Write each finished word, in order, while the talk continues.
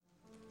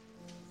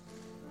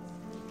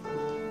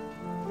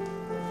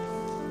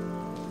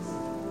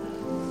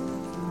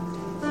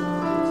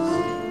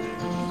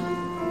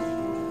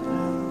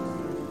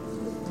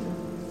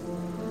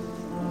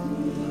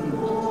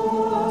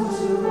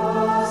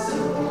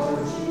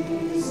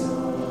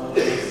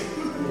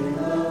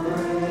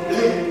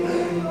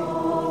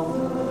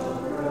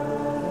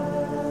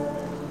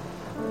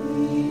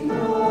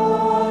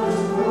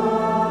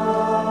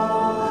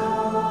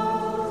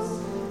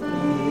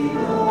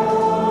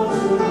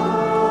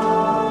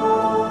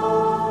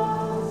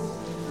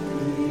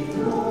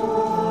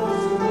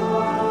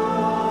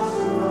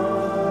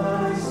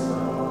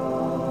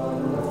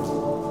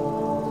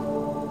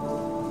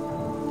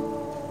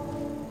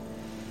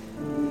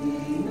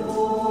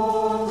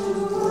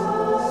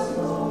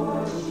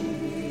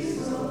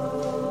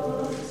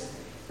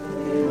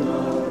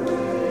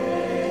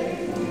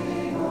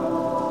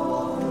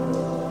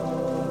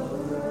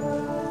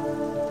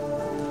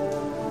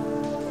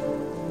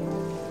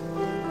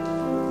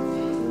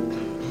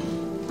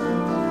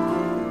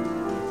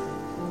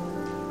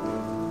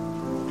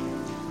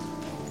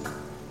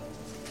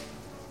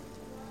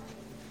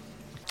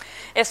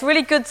It's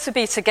really good to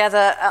be together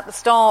at the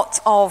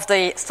start of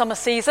the summer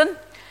season.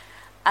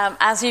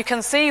 As you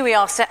can see, we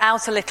are set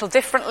out a little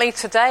differently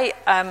today,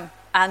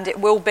 and it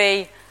will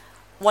be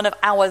one of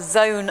our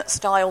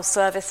zone-style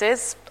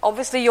services.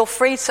 Obviously, you're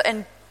free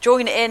to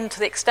join in to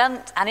the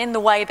extent and in the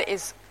way that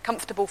is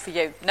comfortable for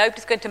you.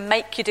 Nobody's going to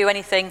make you do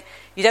anything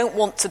you don't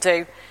want to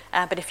do.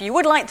 But if you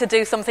would like to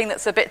do something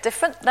that's a bit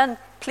different, then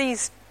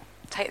please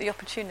take the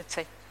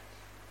opportunity.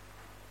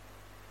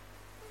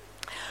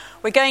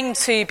 We're going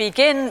to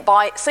begin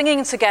by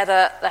singing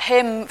together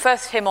the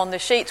first hymn on the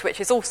sheet, which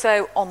is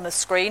also on the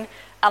screen.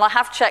 And I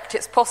have checked,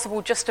 it's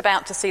possible just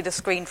about to see the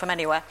screen from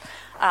anywhere.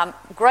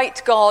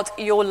 Great God,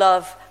 your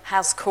love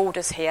has called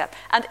us here.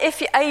 And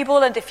if you're able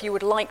and if you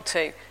would like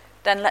to,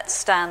 then let's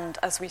stand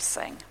as we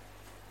sing.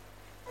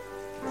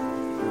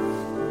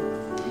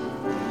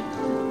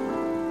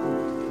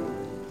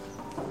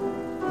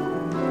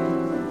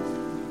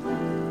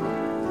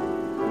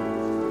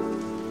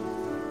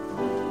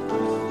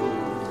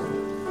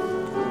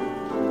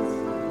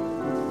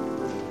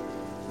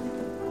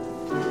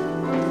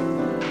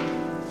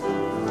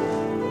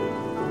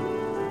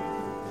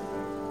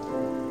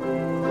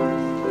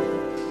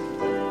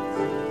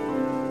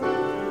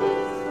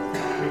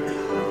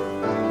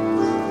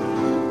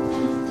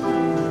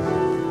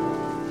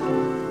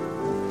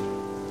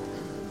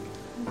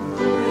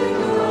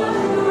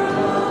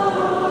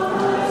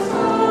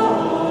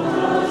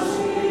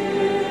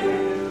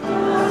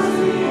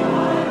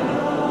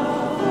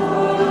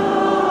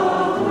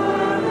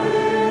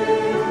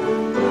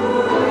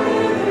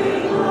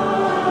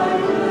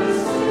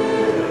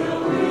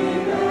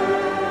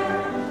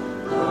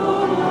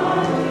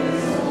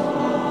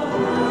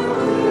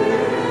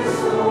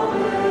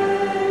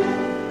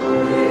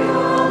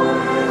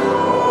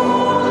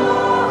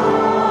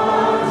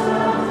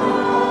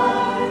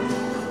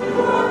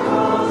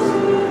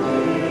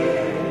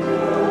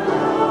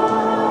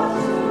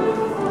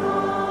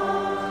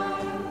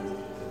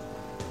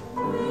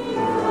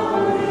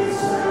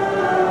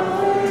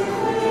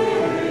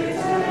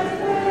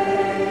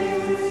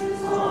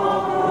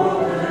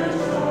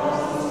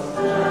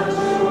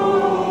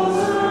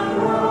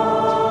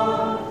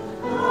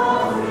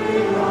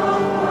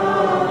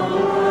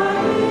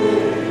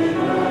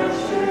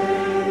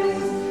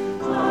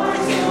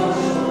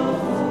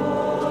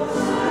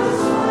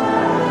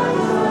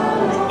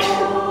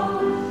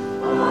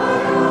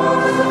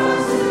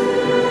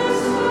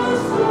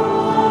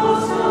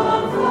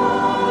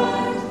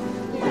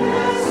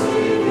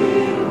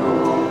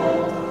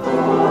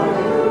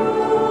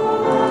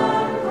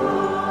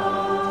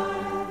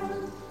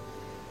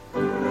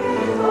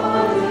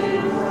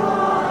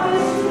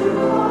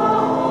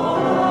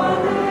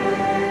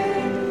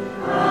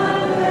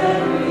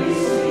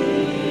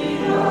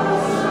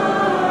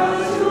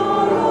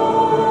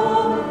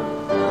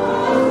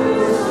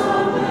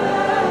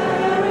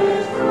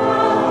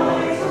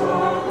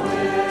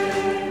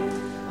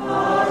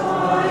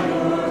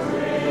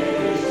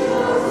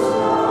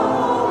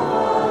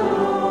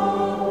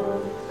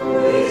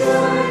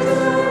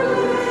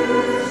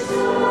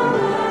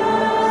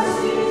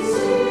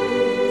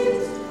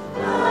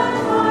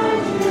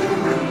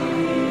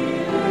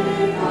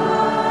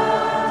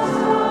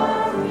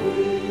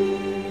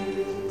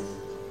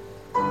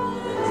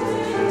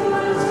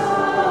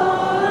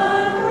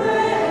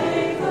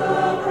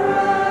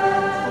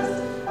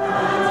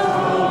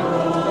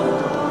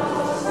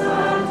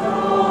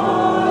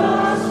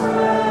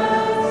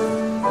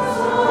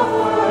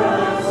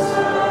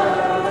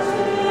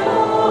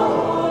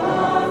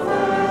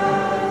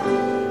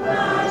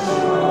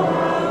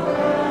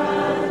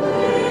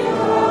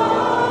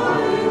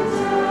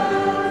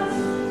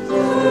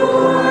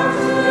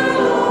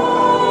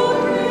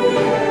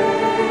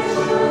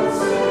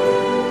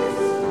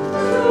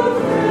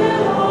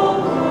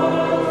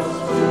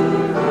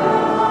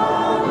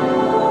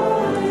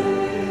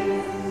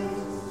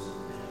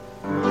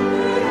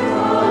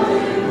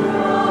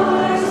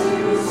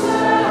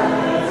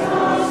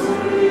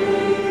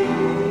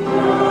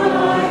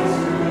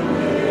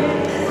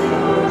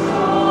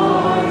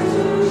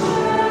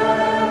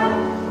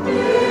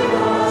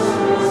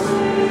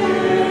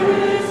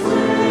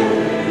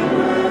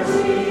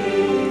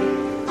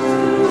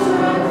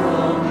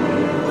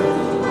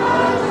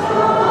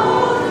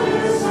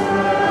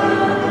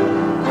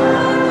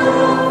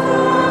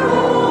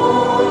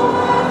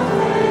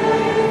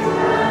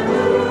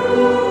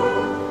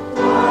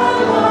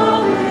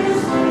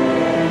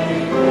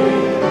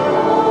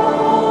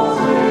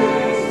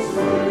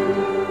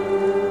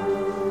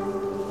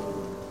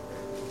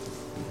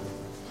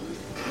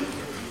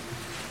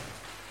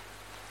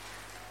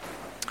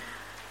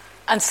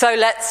 And so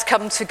let's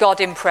come to God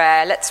in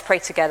prayer. Let's pray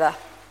together.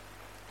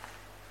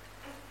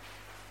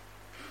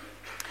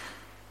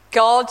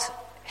 God,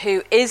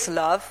 who is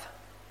love,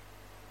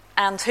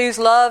 and whose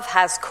love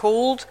has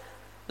called,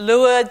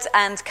 lured,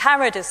 and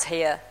carried us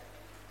here,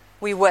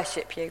 we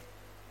worship you.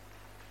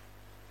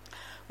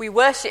 We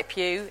worship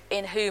you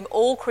in whom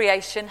all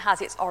creation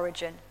has its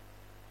origin.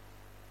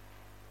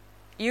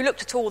 You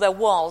looked at all there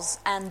was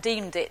and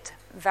deemed it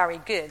very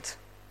good.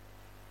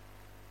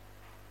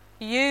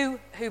 You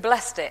who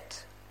blessed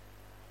it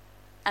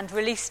and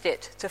released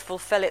it to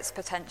fulfill its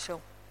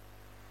potential.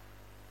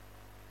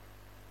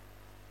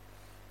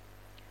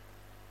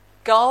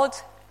 God,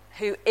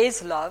 who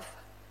is love,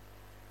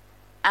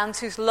 and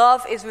whose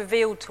love is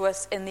revealed to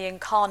us in the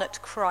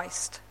incarnate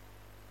Christ.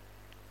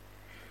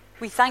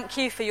 We thank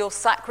you for your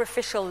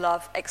sacrificial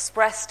love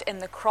expressed in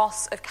the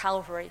cross of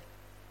Calvary.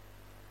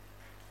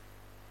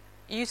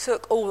 You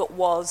took all that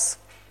was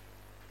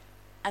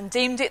and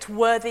deemed it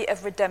worthy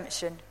of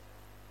redemption.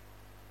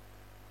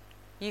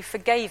 You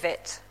forgave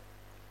it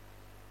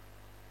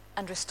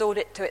and restored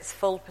it to its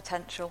full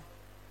potential.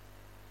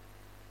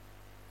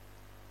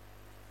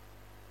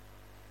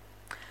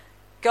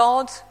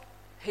 God,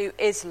 who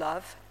is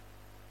love,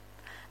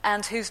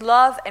 and whose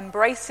love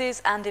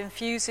embraces and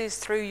infuses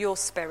through your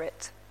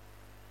Spirit.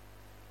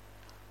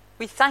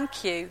 We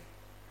thank you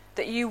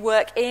that you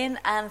work in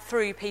and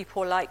through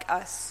people like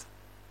us.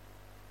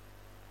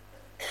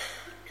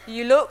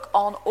 You look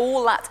on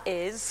all that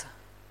is,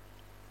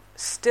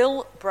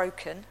 still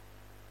broken,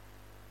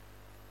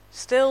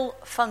 still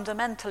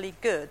fundamentally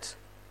good,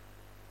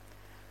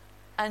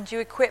 and you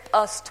equip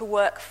us to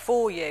work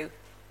for you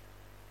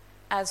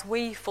as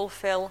we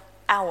fulfill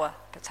our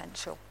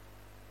potential.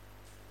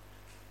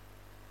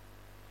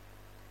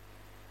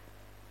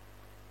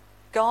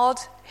 God,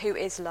 who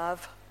is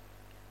love,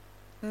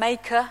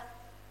 maker,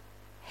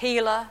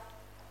 healer,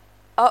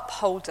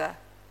 upholder,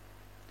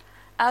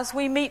 as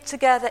we meet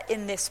together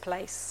in this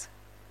place,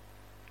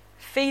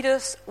 feed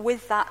us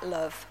with that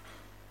love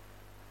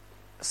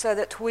so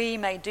that we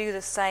may do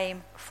the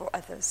same for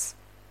others.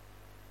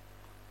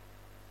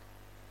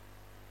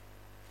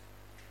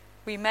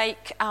 We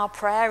make our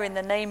prayer in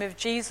the name of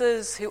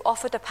Jesus, who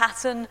offered a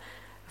pattern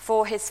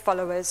for his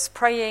followers,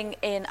 praying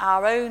in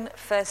our own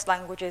first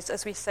languages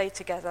as we say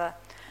together,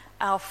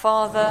 Our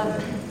Father,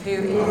 who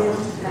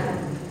is in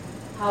heaven,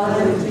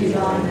 hallowed be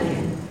thy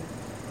name.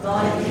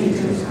 Thy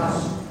kingdom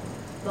come,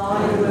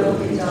 thy will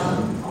be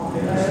done on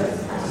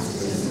earth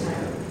as it is in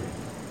heaven.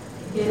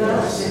 Give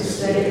us this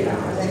day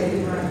our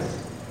daily bread,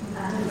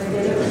 and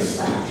forgive us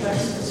our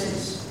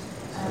trespasses,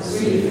 as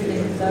we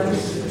forgive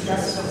those who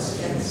trespass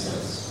against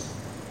us.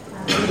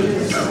 And lead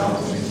us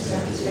not into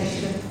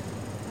temptation,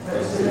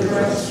 but deliver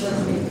us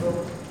from evil.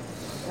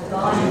 For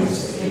thine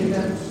is the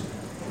kingdom,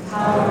 the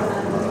power,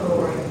 and the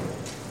glory,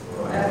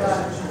 forever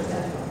and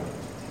ever.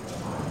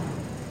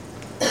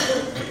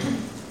 Amen.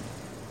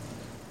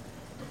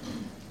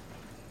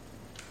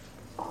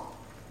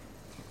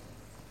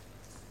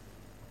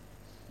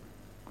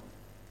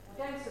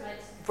 We're going to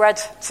make bread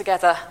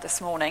together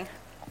this morning,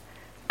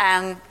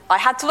 and I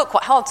had to look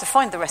quite hard to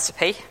find the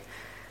recipe.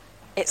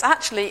 It's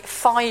actually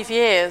 5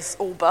 years,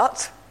 all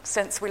but,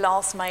 since we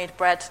last made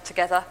bread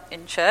together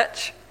in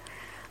church.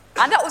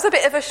 And that was a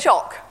bit of a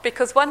shock,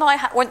 because when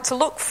I went to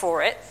look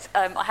for it,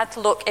 I had to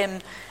look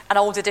in an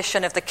old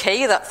edition of the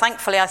Key, that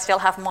thankfully I still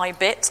have my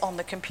bit on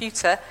the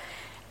computer,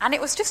 and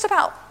it was just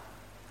about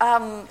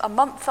a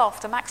month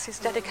after Max's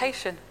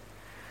dedication.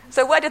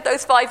 So where did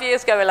those 5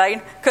 years go,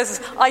 Elaine?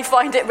 Because I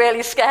find it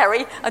really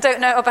scary. I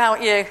don't know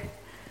about you.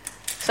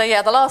 So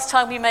yeah, the last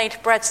time we made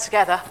bread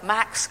together,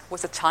 Max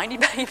was a tiny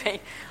baby.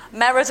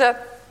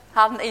 Merida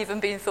hadn't even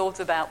been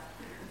thought about.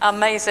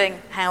 Amazing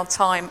how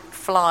time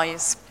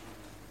flies.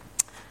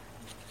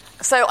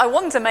 So I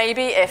wonder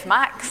maybe if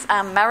Max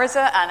and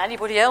Merida and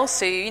anybody else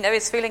who,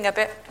 is feeling a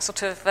bit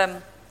sort of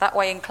that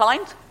way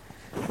inclined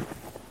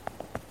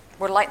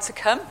would like to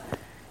come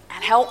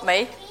and help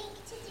me.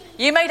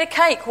 You made a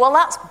cake. Well,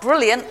 that's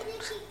brilliant.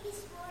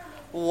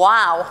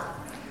 Wow.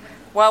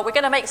 Well, we're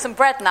going to make some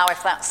bread now,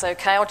 if that's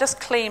okay. I'll just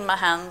clean my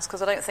hands,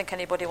 because I don't think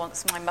anybody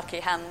wants my mucky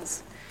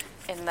hands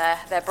in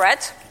their bread.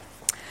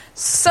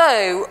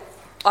 So,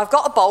 I've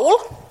got a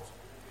bowl,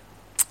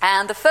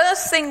 and the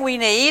first thing we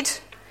need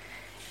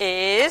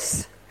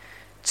is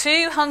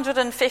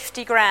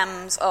 250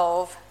 grams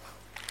of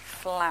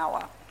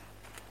flour.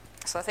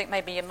 So I think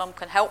maybe your mum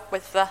can help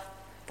with the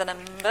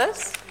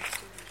numbers.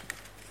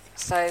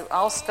 So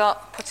I'll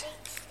start putting...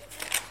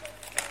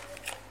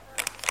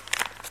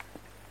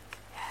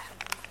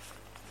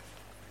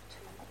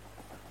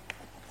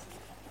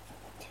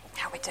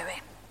 How are we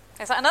doing?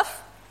 Is that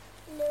enough?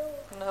 No.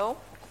 No?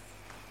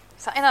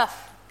 Is that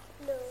enough?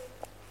 No. Is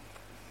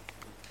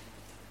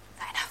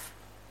that enough?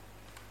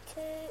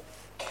 2,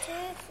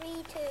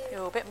 3,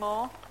 2. A bit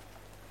more.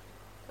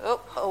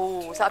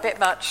 Oh, is that a bit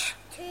much?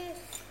 2,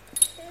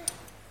 2,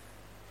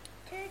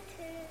 2,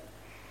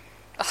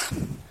 2, 4,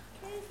 9.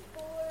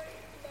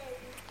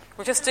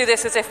 We'll just do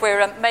this as if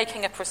we're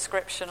making a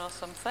prescription or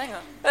something.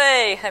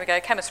 Hey, there we go,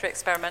 chemistry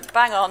experiment.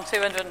 Bang on,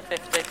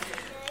 250.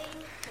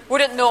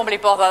 Wouldn't normally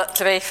bother,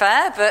 to be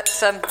fair, but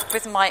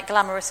with my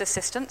glamorous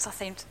assistance, I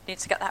think I need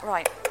to get that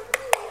right.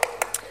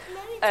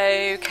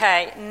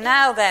 Okay,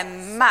 now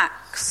then,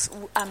 Max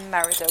and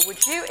Merida,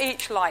 would you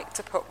each like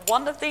to put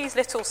one of these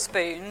little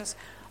spoons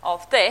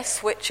of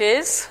this, which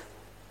is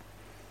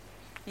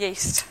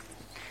yeast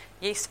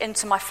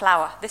into my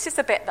flour? This is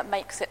the bit that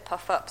makes it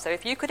puff up. So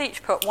if you could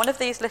each put one of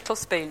these little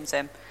spoons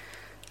in.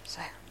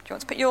 So, do you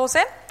want to put yours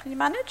in? Can you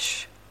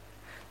manage?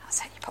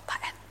 That's it, you pop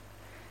that in.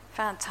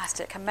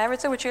 Fantastic. And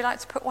Merida, would you like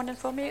to put one in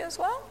for me as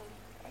well?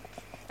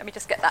 Let me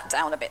just get that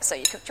down a bit so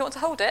you can. Do you want to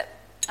hold it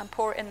and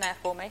pour it in there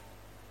for me?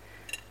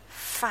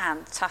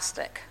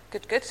 Fantastic.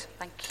 Good, good.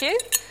 Thank you.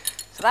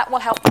 So that will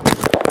help.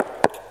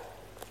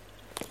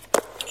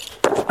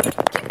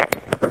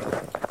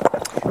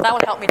 That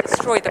will help me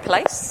destroy the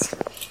place.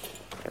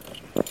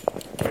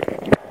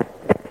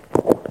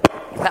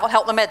 That will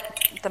help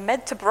the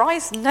med to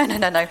rise? No.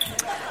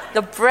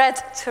 The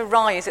bread to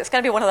rise. It's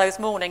going to be one of those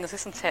mornings,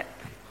 isn't it?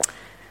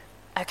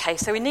 Okay,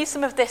 so we need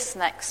some of this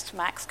next,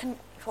 Max. Do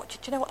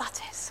you know what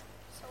that is?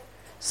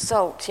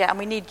 Salt, yeah, and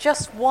we need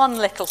just 1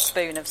 little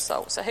spoon of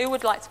salt. So who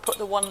would like to put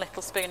the 1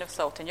 little spoon of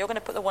salt in? You're going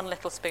to put the 1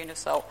 little spoon of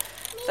salt.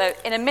 So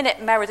in a minute,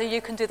 Merida,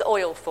 you can do the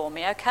oil for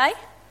me, okay?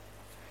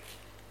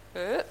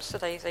 Oops, a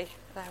daisy.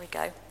 There we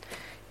go.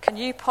 Can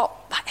you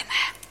pop that in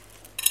there?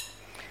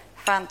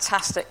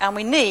 Fantastic. And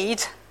we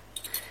need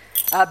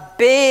a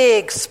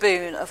big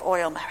spoon of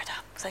oil, Merida.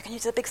 So can you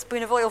do a big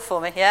spoon of oil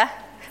for me, yeah?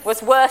 It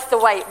was worth the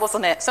wait,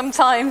 wasn't it?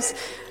 Sometimes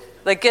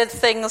the good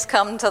things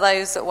come to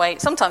those that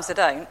wait. Sometimes they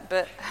don't,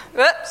 but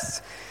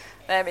whoops.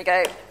 There we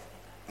go.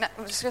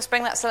 Just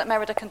bring that so that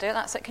Merida can do it.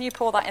 That's it. Can you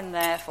pour that in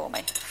there for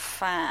me?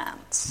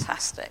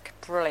 Fantastic.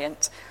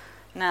 Brilliant.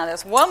 Now,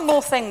 there's one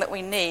more thing that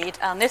we need,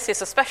 and this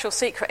is a special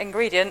secret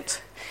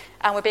ingredient,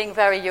 and we're being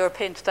very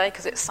European today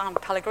because it's San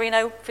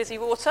Pellegrino fizzy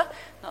water,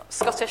 not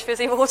Scottish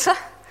fizzy water.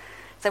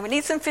 So we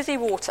need some fizzy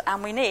water,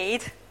 and we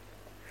need...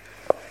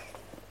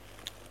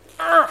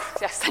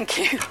 yes, thank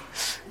you.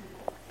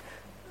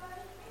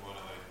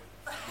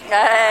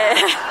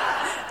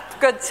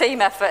 Good team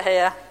effort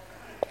here.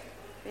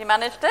 You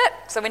managed it.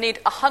 So we need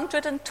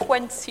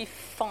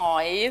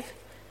 125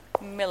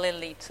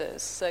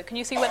 millilitres. So can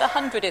you see where the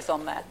 100 is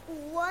on there?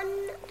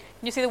 Can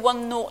you see the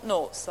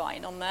 100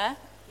 sign on there?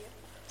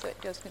 So it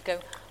just go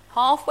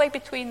halfway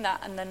between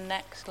that and the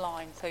next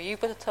line. So you've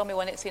got to tell me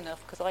when it's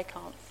enough because I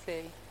can't see.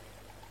 Is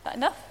that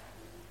enough?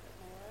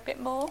 A bit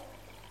more?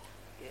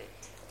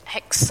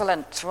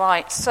 Excellent.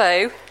 Right,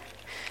 so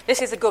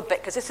this is a good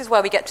bit because this is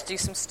where we get to do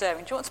some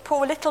stirring. Do you want to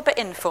pour a little bit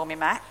in for me,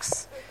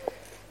 Max?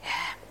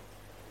 Yeah.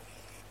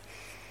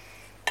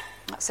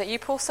 That's it. You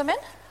pour some in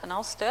and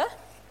I'll stir.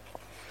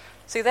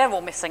 See, they're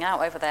all missing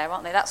out over there,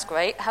 aren't they? That's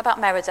great. How about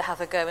Merida have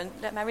a go and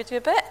let Merida do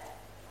a bit?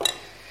 Do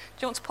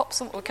you want to pop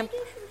some? We can...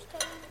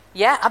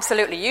 Yeah,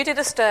 absolutely. You do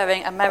the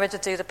stirring and Merida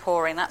do the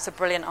pouring. That's a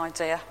brilliant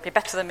idea. Be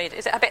better than me.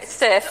 Is it a bit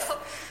stiff?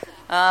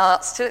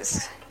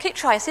 Keep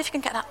trying. See if you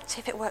can get that. See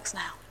if it works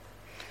now.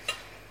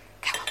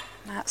 Come on.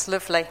 That's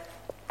lovely.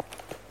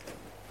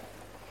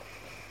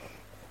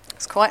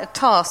 It's quite a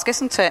task,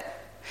 isn't it?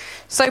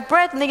 So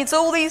bread needs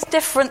all these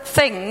different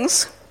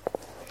things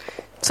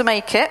to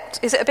make it.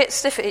 Is it a bit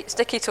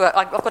sticky to it?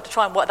 I've got to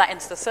try and work that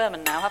into the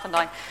sermon now, haven't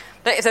I?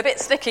 But it's a bit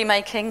sticky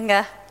making...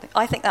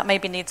 I think that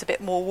maybe needs a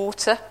bit more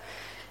water.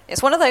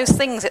 It's one of those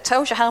things, it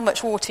tells you how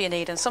much water you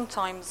need, and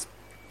sometimes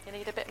you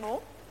need a bit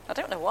more. I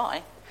don't know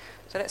why.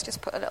 So let's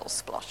just put a little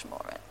splash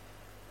more in.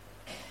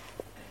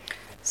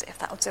 See if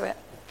that'll do it.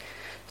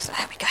 So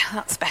there we go,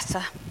 that's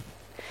better.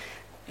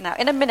 Now,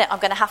 in a minute, I'm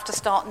going to have to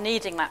start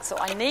kneading that, so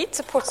I need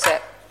to put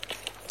it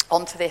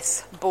onto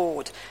this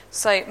board.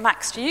 So,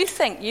 Max, do you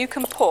think you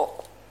can put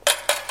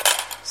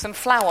some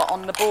flour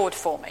on the board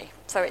for me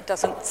so it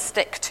doesn't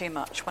stick too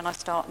much when I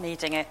start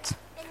kneading it?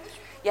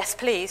 Yes,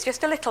 please,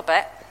 just a little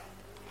bit.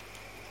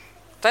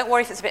 Don't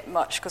worry if it's a bit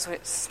much, because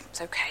it's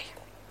okay.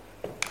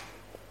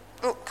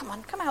 Oh, come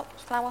on, come out,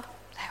 flour.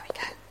 There we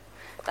go.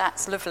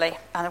 That's lovely.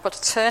 And I've got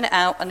to turn it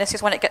out, and this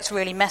is when it gets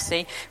really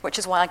messy, which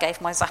is why I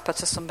gave my zapper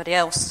to somebody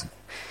else.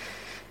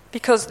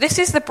 Because this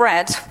is the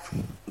bread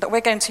that we're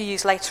going to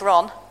use later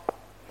on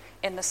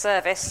in the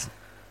service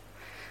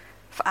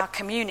for our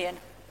communion.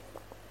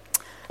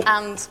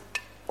 And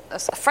a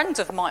friend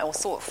of mine, or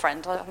sort of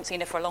friend, I haven't seen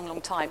her for a long, long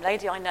time,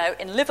 lady I know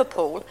in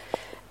Liverpool,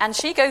 and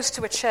she goes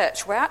to a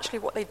church where actually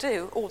what they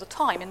do all the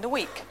time in the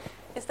week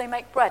is they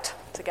make bread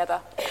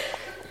together.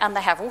 And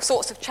they have all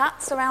sorts of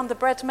chats around the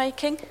bread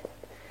making,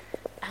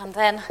 and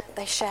then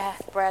they share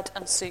bread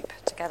and soup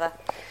together.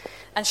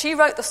 And she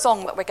wrote the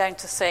song that we're going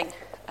to sing,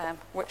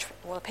 which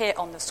will appear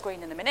on the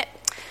screen in a minute.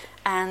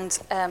 And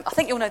I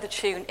think you'll know the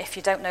tune if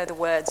you don't know the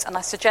words. And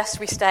I suggest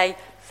we stay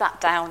sat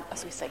down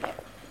as we sing it.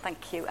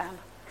 Thank you, Anne.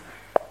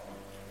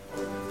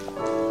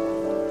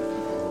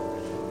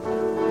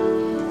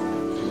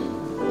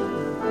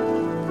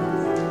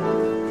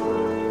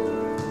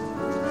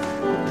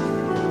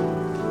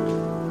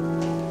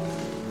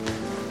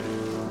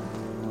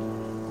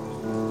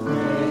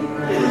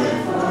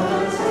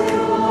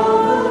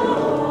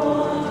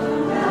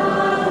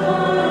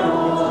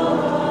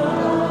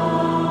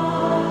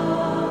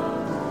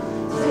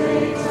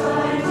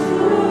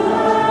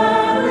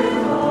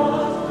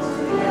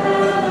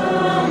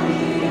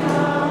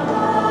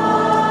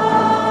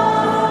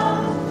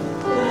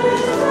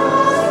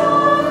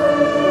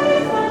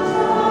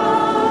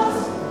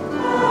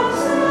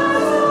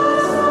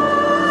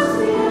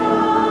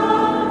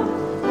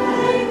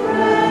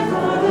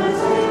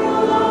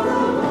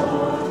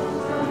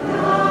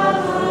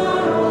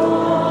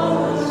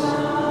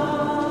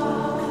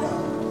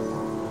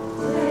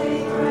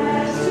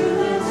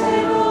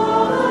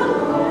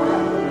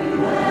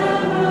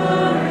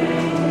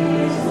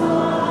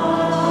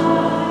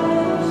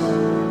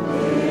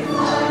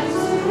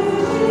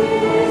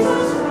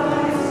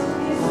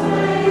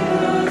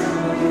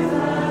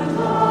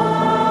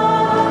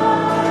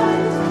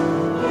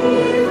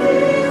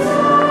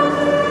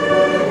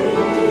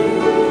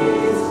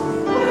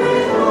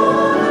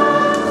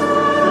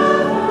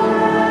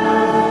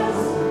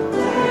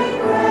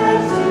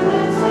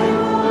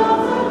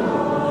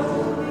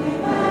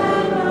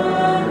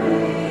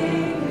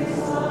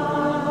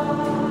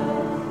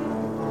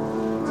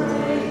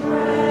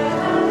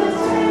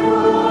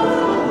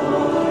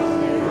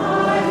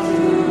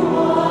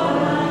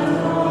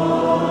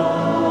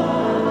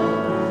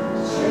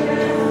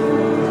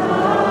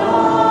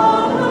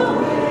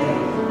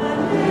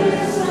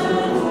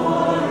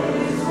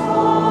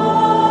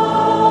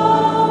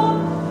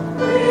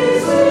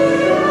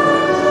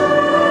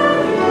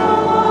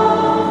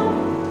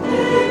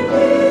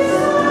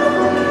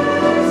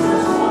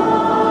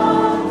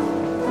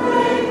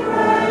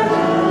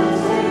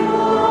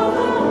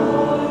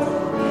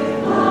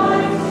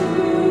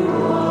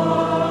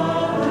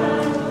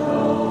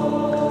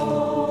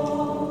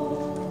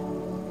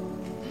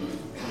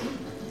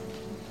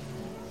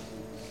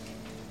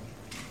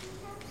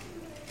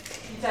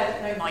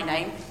 don't know my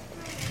name,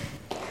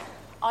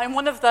 I'm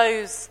one of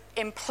those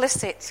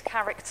implicit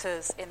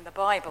characters in the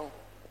Bible,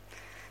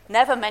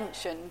 never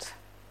mentioned,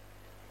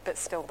 but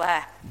still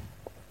there.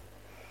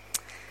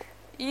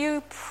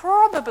 You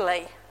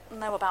probably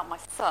know about my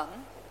son,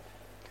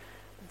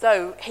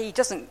 though he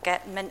doesn't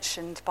get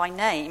mentioned by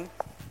name,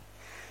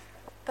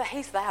 but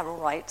he's there all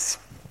right.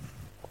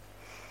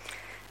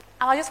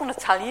 And I just want to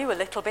tell you a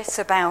little bit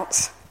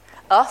about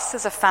us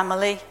as a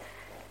family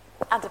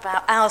and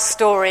about our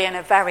story in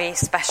a very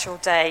special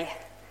day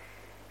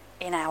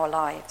in our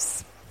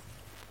lives.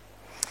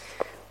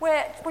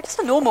 We're just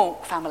a normal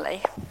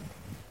family,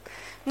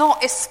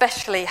 not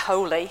especially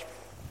holy.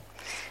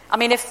 I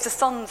mean, if the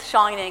sun's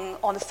shining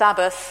on a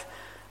Sabbath,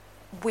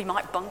 we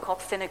might bunk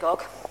off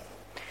synagogue,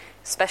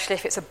 especially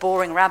if it's a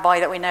boring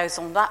rabbi that we know's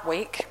on that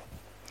week.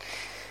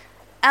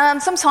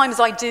 And sometimes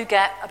I do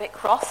get a bit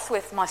cross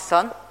with my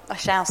son. I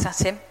shout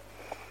at him.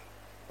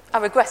 I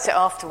regret it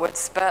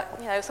afterwards, but,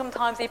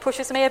 sometimes he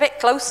pushes me a bit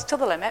close to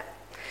the limit.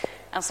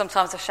 And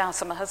sometimes I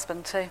shout at my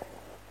husband too.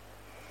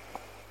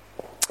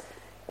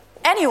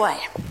 Anyway,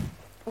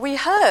 we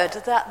heard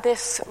that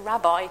this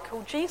rabbi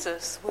called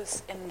Jesus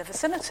was in the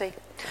vicinity.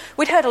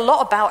 We'd heard a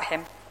lot about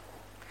him.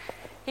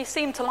 He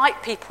seemed to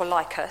like people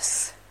like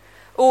us,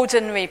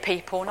 ordinary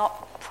people,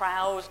 not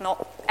proud,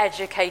 not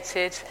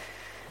educated,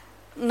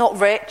 not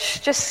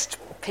rich, just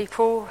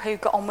people who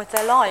got on with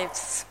their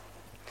lives.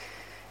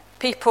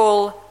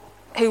 People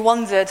who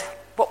wondered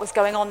what was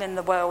going on in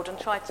the world and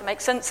tried to make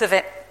sense of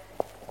it.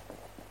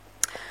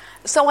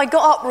 So I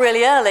got up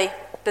really early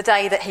the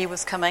day that he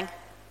was coming,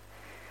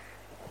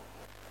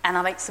 and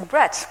I made some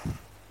bread.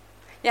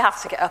 You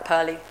have to get up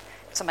early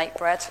to make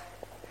bread,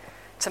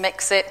 to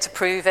mix it, to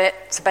prove it,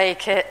 to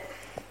bake it.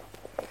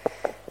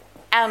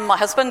 And my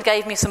husband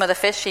gave me some of the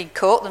fish he'd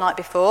caught the night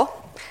before.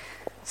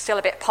 Still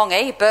a bit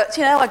pongy, but,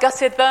 I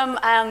gutted them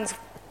and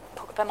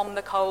put them on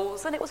the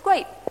coals, and it was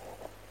great.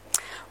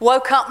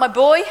 Woke up my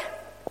boy,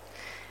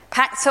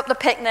 packed up the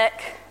picnic,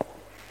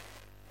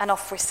 and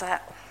off we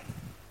set.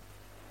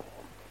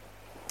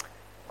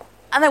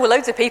 And there were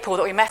loads of people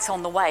that we met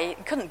on the way.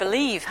 You couldn't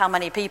believe how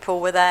many people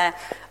were there,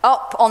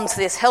 up onto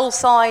this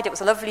hillside. It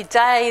was a lovely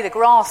day, the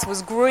grass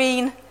was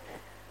green.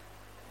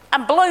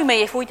 And blow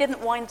me if we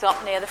didn't wind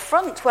up near the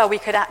front where we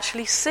could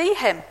actually see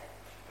him.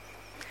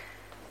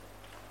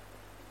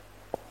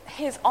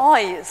 His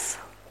eyes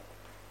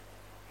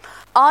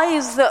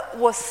that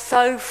were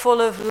so full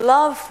of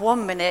love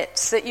one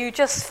minute that you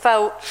just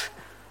felt,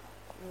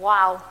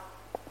 wow,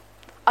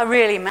 I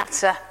really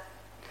matter.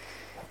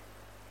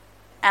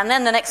 And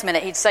then the next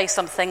minute he'd say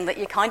something that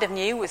you kind of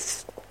knew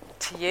was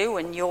to you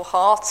and your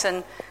heart,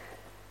 and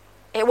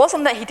it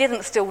wasn't that he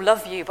didn't still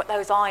love you, but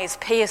those eyes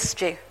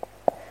pierced you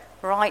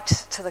right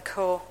to the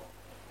core.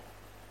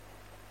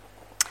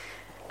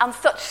 And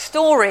such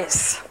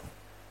stories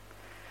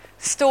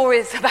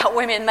about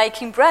women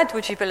making bread,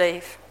 would you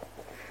believe?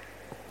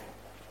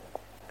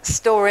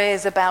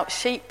 Stories about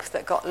sheep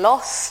that got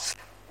lost,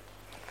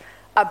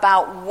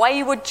 about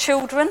wayward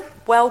children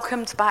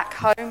welcomed back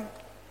home,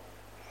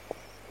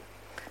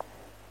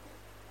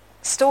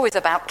 stories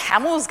about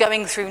camels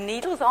going through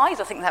needles' eyes.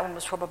 I think that one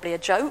was probably a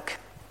joke.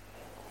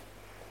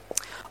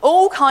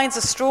 All kinds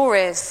of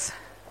stories.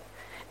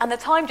 And the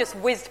time just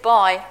whizzed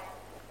by.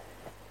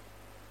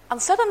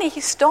 And suddenly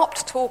he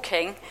stopped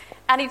talking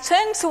and he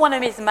turned to one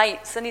of his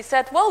mates and he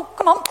said, well,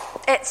 come on,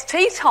 it's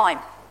tea time.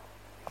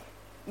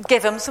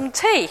 Give him some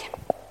tea.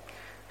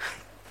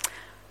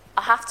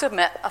 I have to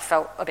admit, I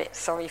felt a bit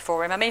sorry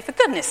for him. I mean, for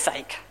goodness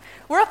sake,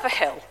 we're up a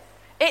hill.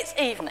 It's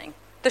evening.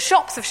 The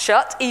shops have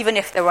shut, even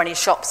if there were any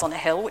shops on a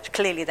hill, which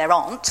clearly there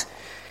aren't.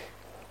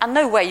 And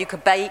no way you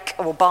could bake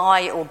or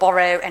buy or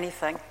borrow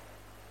anything.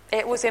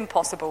 It was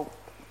impossible.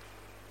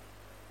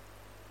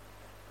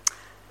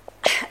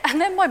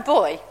 And then my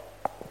boy,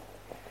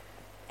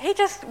 he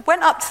just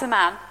went up to the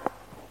man.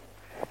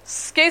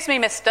 Excuse me,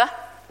 mister.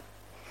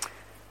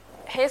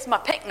 Here's my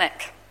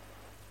picnic.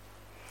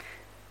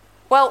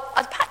 Well,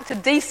 I'd packed a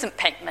decent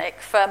picnic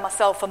for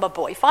myself and my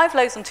boy. 5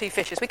 loaves and 2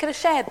 fishes. We could have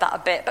shared that a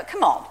bit, but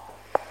come on.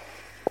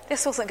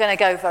 This wasn't going to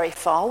go very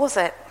far, was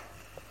it?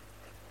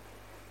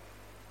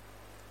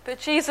 But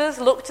Jesus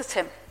looked at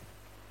him.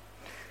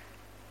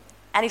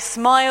 And he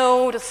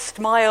smiled a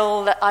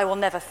smile that I will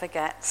never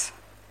forget.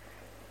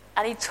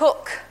 And he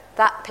took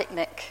that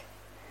picnic.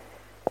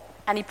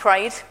 And he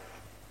prayed.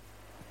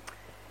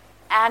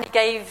 And he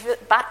gave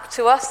it back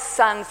to us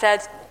and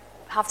said,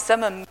 have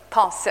some and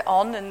pass it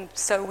on. And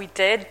so we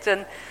did.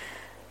 And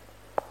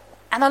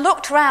I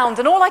looked around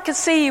and all I could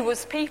see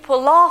was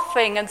people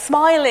laughing and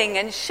smiling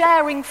and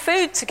sharing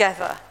food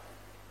together.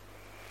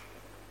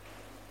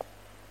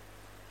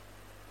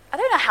 I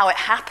don't know how it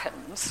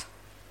happened.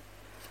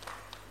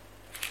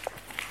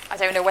 I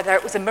don't know whether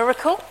it was a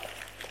miracle,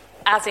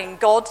 as in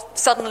God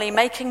suddenly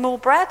making more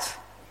bread,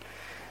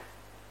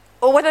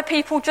 or whether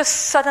people just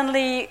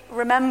suddenly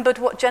remembered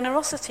what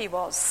generosity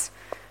was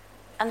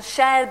and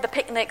shared the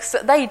picnics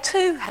that they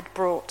too had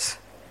brought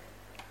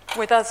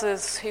with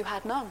others who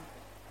had none.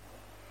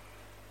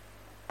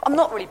 I'm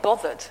not really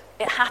bothered.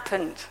 It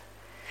happened.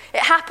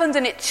 It happened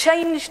and it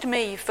changed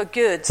me for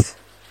good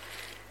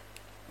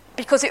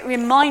because it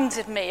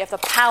reminded me of the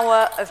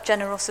power of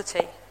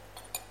generosity.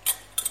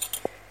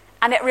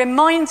 And it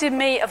reminded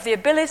me of the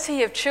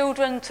ability of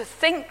children to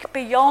think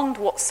beyond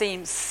what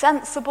seems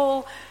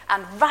sensible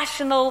and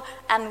rational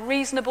and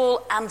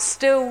reasonable and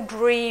still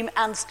dream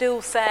and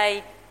still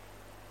say,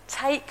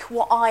 take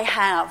what I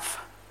have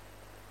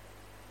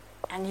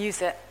and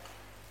use it.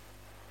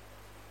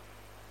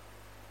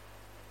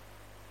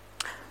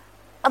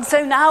 And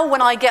so now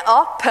when I get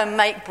up and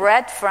make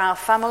bread for our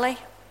family,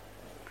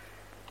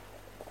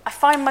 I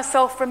find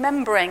myself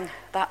remembering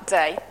that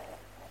day.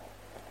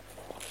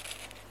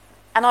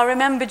 And I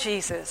remember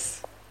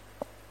Jesus.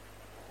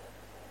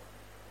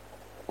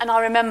 And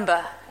I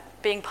remember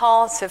being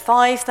part of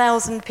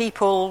 5,000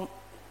 people,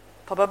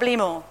 probably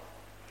more,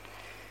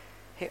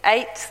 who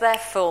ate their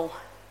full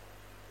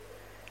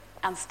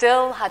and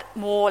still had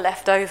more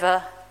left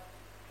over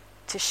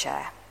to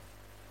share.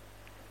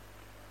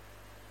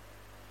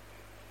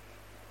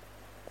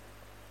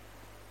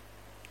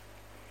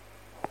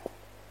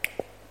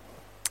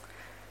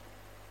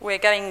 We're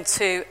going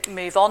to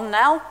move on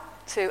now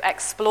to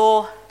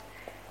explore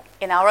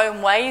in our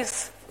own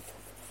ways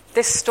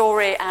this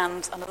story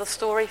and another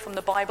story from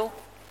the Bible.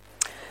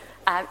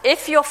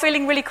 If you're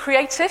feeling really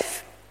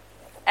creative,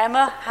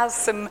 Emma has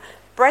some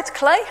bread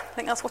clay, I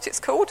think that's what it's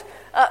called,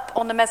 up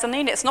on the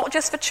mezzanine. It's not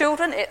just for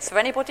children, it's for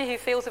anybody who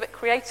feels a bit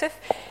creative.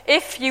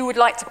 If you would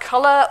like to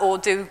colour or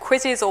do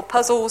quizzes or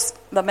puzzles,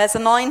 the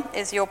mezzanine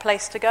is your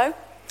place to go.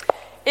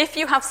 If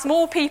you have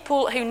small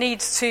people who need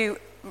to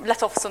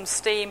let off some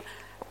steam,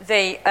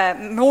 the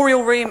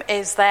memorial room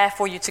is there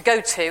for you to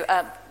go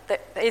to.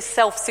 It is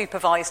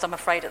self-supervised, I'm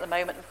afraid, at the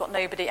moment. We've got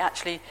nobody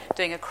actually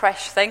doing a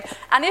creche thing.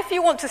 And if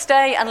you want to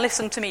stay and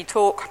listen to me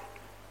talk,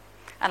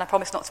 and I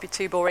promise not to be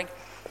too boring,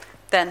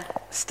 then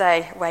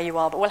stay where you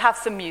are. But we'll have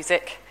some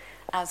music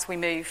as we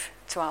move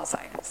to our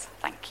zones.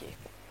 Thank you.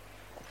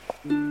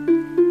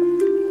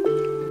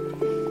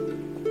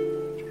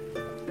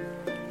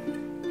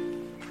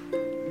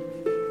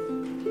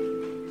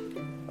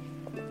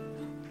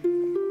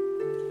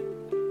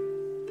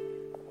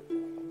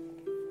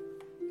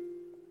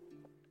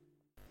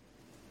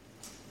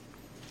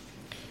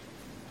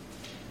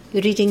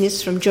 The reading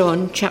is from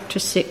John chapter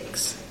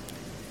 6,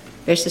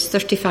 verses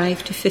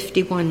 35 to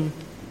 51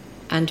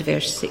 and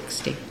verse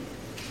 60.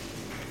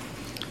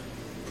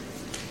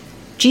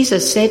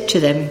 Jesus said to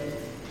them,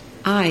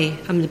 I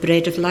am the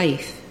bread of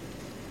life.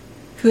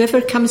 Whoever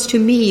comes to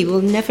me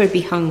will never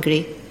be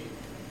hungry,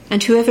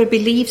 and whoever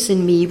believes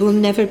in me will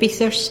never be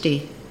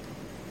thirsty.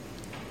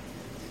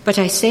 But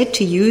I said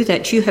to you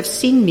that you have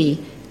seen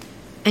me,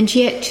 and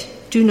yet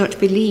do not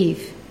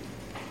believe.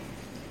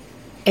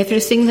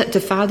 Everything that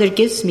the Father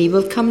gives me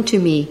will come to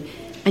me,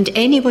 and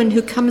anyone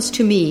who comes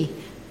to me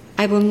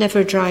I will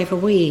never drive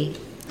away.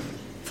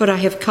 For I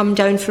have come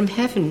down from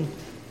heaven,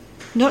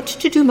 not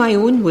to do my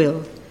own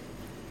will,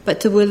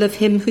 but the will of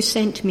him who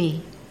sent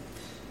me.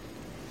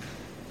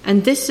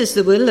 And this is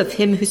the will of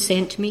him who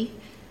sent me,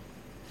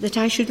 that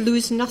I should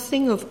lose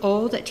nothing of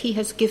all that he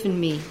has given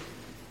me,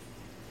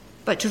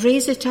 but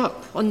raise it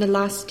up on the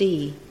last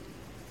day.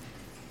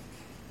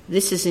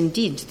 This is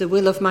indeed the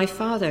will of my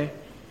Father,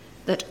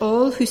 that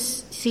all who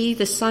see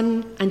the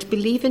Son and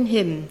believe in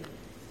him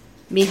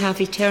may have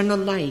eternal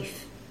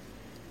life,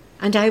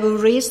 and I will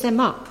raise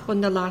them up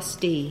on the last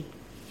day.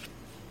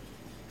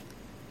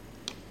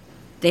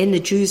 Then the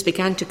Jews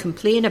began to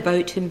complain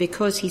about him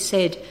because he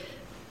said,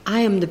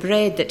 I am the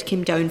bread that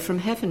came down from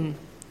heaven.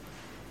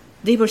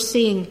 They were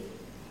saying,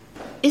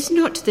 Is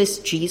not this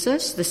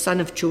Jesus, the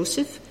son of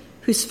Joseph,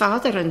 whose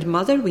father and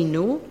mother we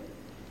know?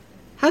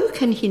 How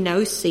can he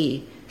now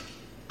say,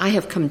 I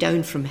have come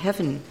down from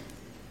heaven?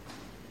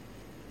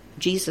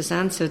 Jesus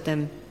answered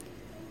them,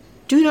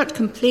 Do not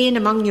complain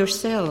among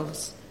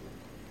yourselves.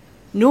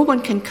 No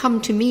one can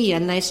come to me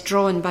unless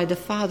drawn by the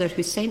Father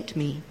who sent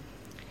me,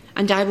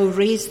 and I will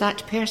raise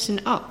that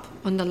person up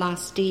on the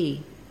last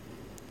day.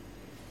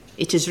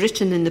 It is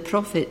written in the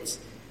prophets,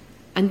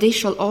 and they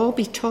shall all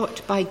be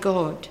taught by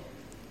God.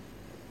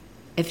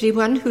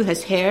 Everyone who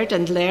has heard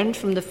and learned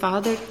from the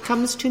Father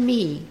comes to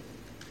me.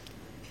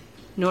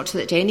 Not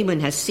that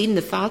anyone has seen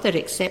the Father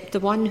except the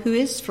one who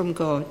is from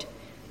God.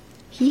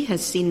 He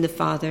has seen the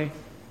Father.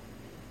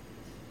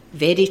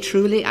 Very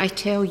truly I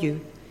tell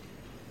you,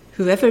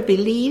 whoever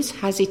believes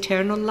has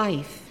eternal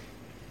life.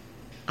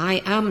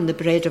 I am the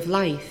bread of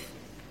life.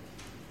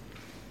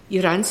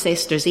 Your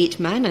ancestors ate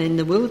manna in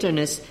the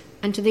wilderness,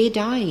 and they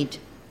died.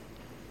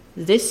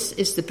 This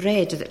is the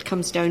bread that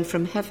comes down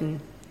from heaven,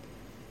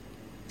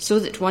 so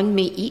that one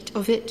may eat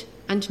of it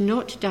and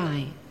not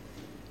die.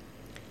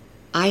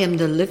 I am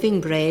the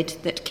living bread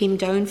that came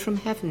down from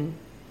heaven.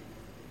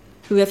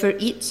 Whoever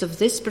eats of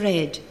this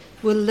bread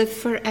will live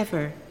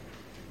forever.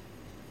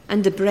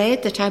 And the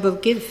bread that I will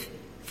give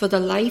for the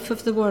life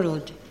of the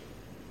world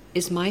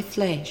is my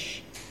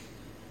flesh.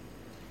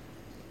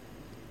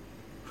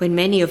 When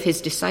many of his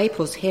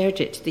disciples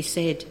heard it, they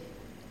said,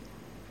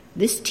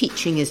 This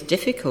teaching is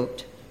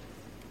difficult.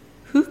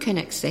 Who can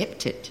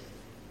accept it?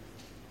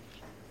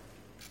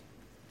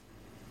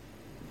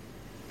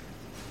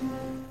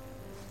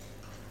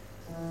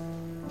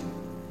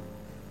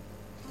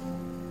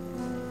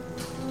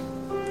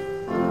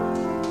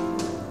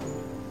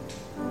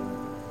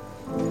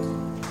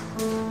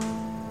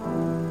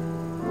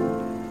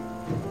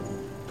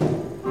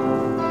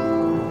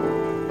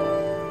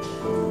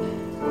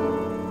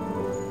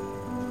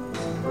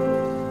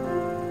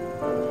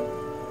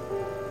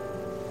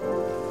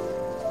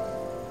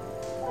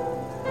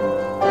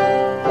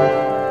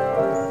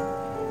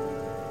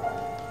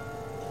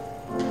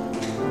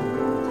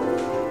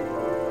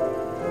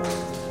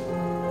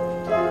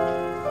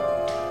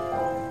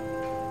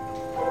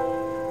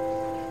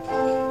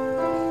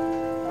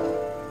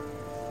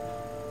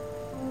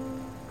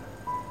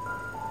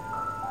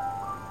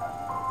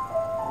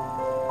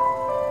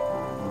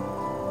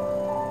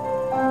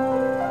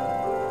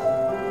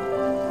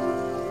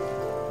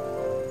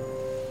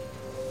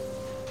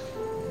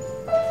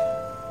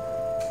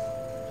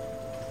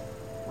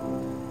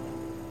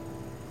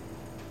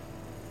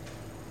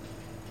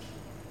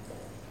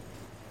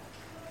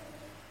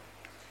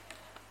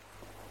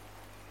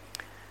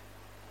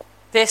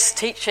 This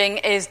teaching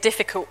is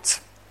difficult.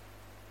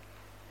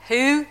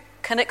 Who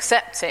can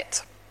accept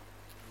it?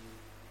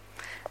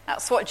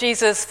 That's what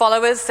Jesus'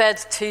 followers said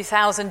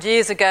 2,000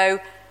 years ago.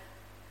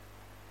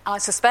 I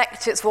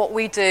suspect it's what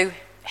we do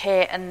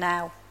here and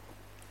now.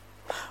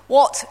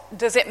 What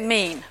does it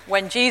mean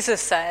when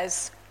Jesus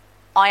says,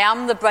 "I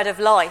am the bread of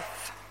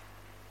life"?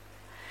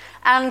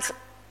 And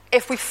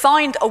if we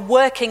find a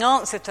working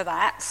answer to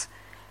that,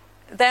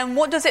 then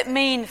what does it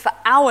mean for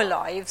our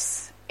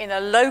lives in a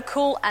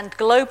local and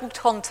global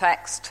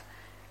context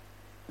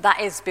that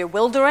is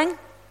bewildering,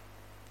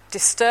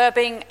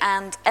 disturbing,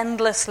 and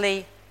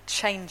endlessly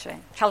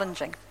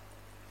challenging?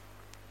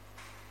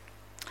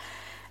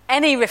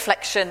 Any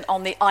reflection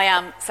on the "I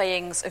am"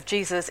 sayings of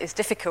Jesus is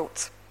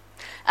difficult.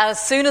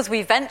 As soon as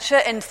we venture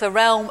into the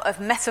realm of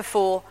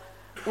metaphor,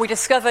 we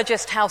discover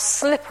just how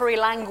slippery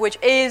language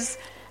is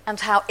and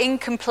how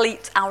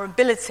incomplete our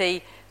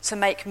ability to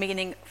make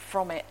meaning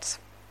from it.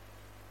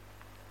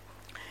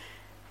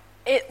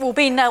 It will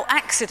be no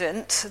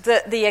accident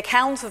that the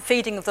account of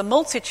feeding of the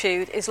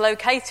multitude is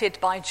located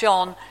by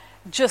John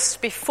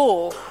just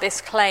before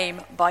this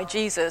claim by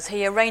Jesus.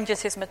 He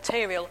arranges his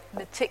material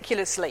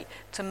meticulously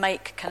to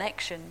make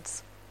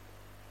connections.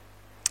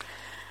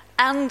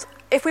 And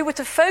if we were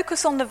to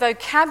focus on the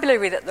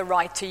vocabulary that the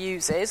writer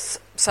uses,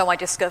 so I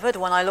discovered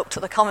when I looked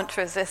at the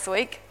commentaries this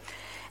week,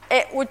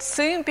 it would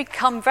soon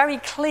become very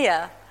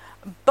clear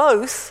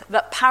both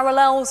that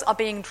parallels are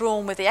being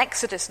drawn with the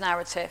Exodus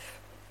narrative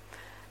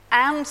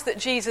and that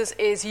Jesus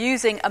is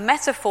using a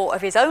metaphor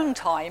of his own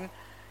time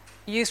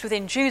used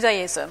within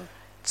Judaism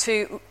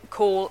to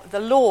call the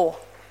law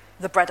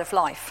the bread of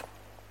life.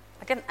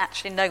 I didn't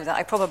actually know that.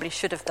 I probably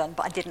should have done,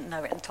 but I didn't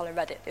know it until I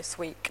read it this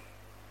week.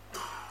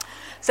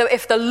 So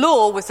if the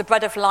law was the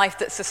bread of life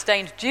that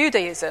sustained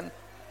Judaism,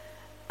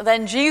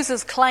 then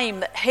Jesus' claim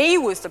that he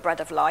was the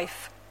bread of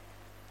life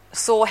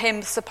saw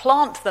him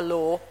supplant the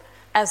law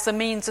as the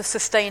means of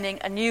sustaining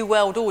a new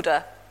world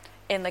order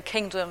in the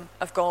kingdom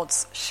of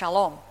God's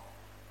shalom.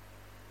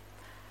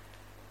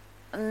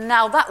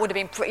 Now, that would have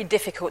been pretty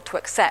difficult to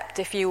accept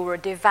if you were a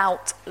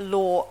devout,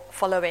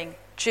 law-following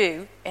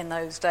Jew in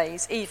those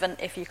days, even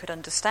if you could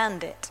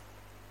understand it.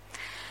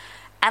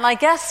 And I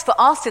guess for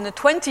us in the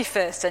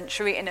 21st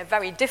century, in a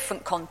very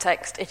different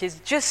context, it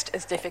is just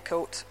as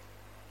difficult,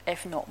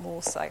 if not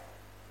more so.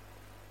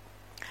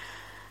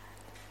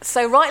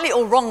 So rightly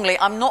or wrongly,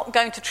 I'm not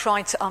going to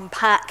try to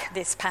unpack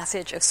this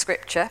passage of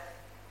Scripture.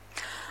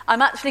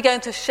 I'm actually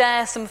going to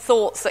share some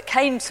thoughts that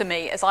came to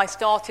me as I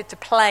started to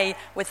play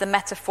with the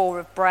metaphor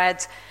of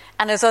bread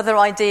and as other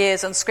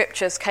ideas and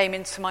scriptures came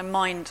into my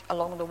mind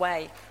along the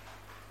way.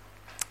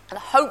 And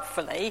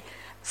hopefully,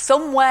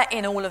 somewhere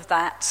in all of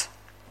that,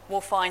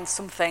 we'll find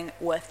something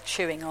worth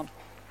chewing on.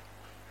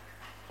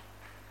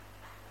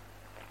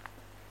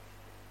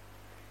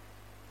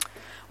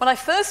 When I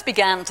first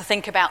began to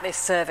think about this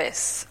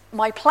service,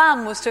 my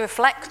plan was to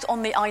reflect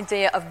on the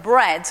idea of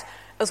bread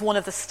as one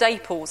of the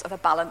staples of a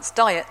balanced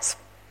diet.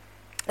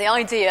 The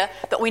idea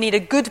that we need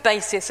a good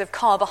basis of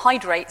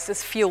carbohydrates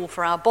as fuel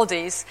for our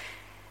bodies,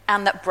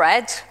 and that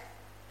bread,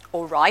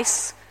 or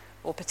rice,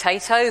 or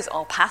potatoes,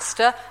 or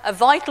pasta are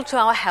vital to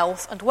our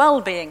health and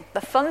well-being,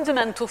 the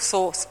fundamental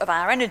source of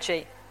our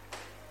energy.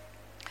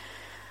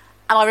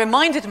 And I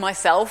reminded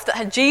myself that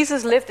had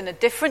Jesus lived in a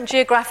different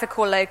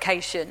geographical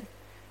location,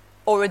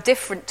 or a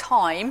different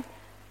time,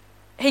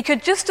 he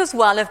could just as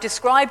well have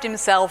described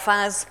himself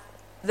as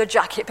the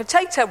jacket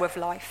potato of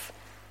life,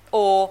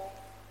 or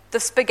the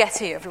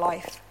spaghetti of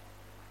life.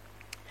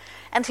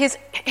 And his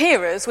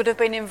hearers would have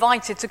been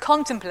invited to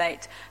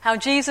contemplate how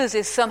Jesus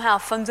is somehow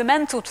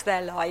fundamental to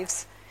their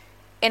lives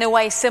in a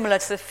way similar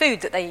to the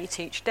food that they eat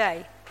each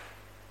day.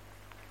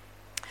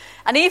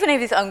 And even in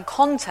his own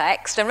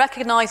context, and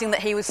recognising that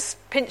he was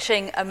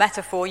pinching a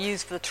metaphor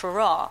used for the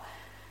Torah,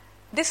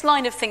 this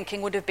line of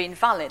thinking would have been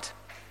valid.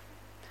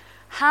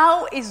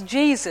 How is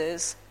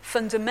Jesus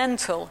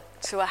fundamental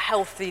to a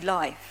healthy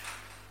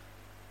life?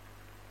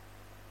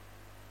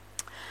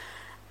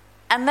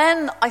 And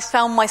then I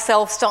found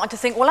myself starting to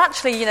think, well,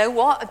 actually, you know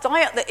what? A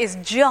diet that is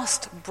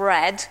just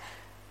bread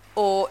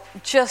or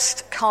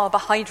just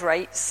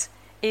carbohydrates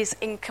is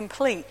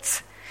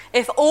incomplete.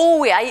 If all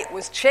we ate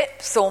was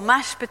chips or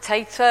mashed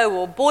potato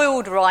or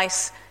boiled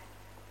rice,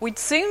 we'd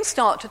soon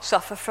start to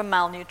suffer from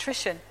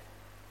malnutrition.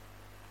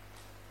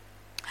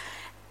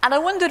 And I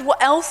wondered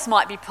what else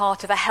might be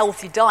part of a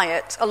healthy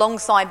diet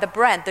alongside the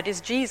bread that is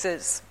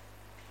Jesus.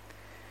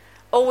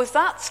 Or was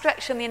that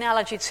stretching the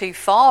analogy too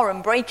far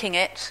and breaking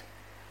it?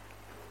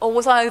 Or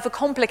was I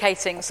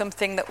overcomplicating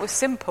something that was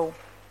simple?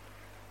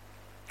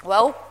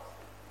 Well,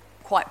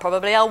 quite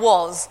probably I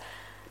was.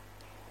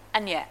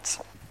 And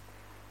yet,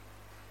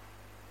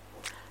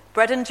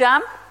 bread and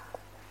jam,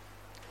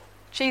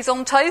 cheese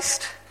on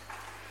toast,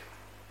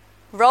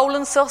 roll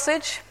and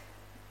sausage.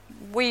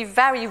 We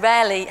very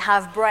rarely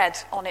have bread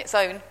on its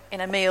own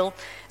in a meal.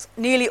 It's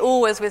nearly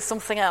always with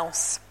something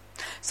else.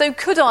 So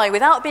could I,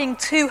 without being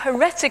too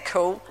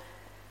heretical,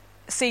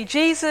 see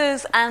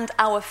Jesus and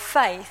our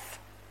faith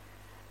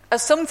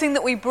as something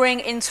that we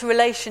bring into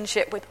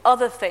relationship with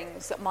other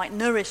things that might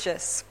nourish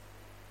us.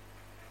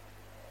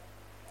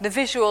 The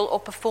visual or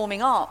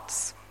performing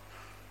arts,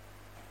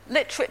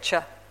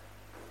 literature,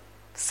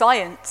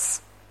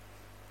 science,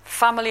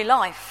 family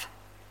life,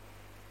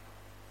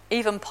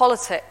 even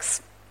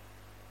politics.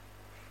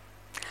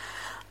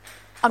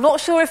 I'm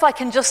not sure if I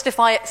can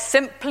justify it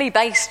simply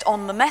based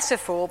on the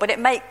metaphor, but it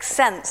makes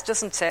sense,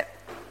 doesn't it?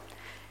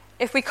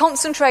 If we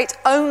concentrate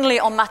only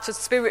on matters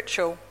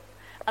spiritual,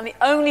 and the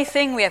only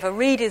thing we ever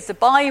read is the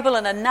Bible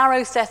and a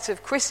narrow set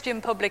of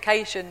Christian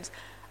publications,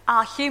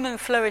 our human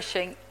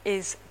flourishing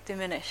is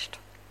diminished.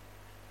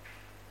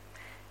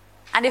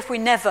 And if we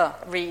never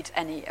read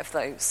any of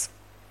those,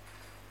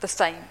 the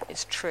same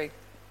is true.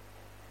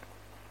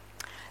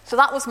 So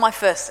that was my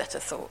first set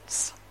of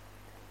thoughts.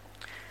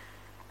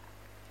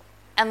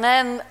 And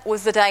then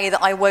was the day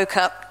that I woke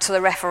up to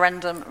the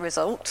referendum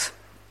result.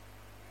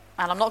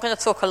 And I'm not going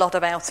to talk a lot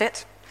about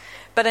it,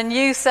 but a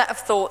new set of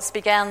thoughts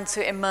began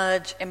to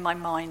emerge in my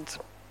mind.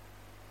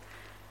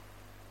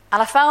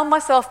 And I found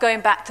myself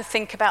going back to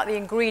think about the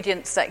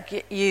ingredients that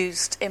get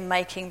used in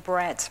making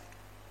bread,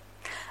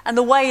 and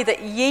the way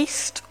that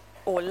yeast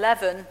or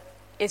leaven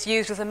is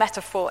used as a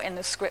metaphor in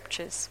the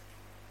scriptures.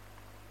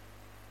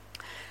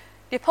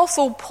 The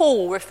Apostle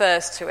Paul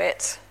refers to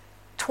it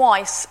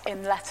twice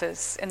in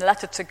letters, in the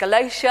letter to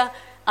Galatia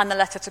and the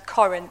letter to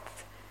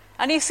Corinth.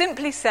 And he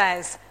simply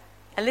says,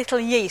 a little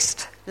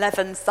yeast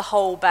leavens the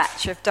whole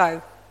batch of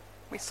dough.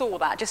 We saw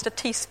that, just a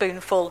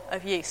teaspoonful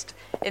of yeast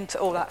into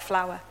all that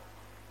flour.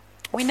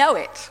 We know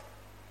it.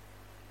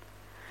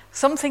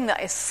 Something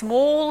that is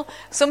small,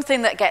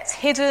 something that gets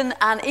hidden,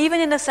 and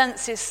even in a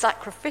sense is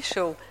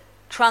sacrificial,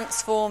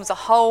 transforms a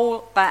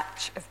whole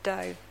batch of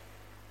dough.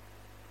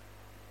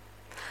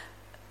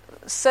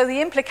 So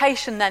the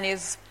implication then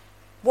is,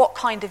 what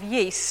kind of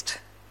yeast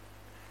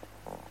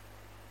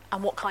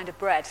and what kind of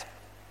bread?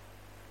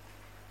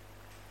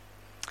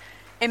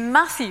 In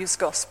Matthew's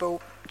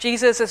Gospel,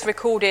 Jesus is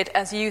recorded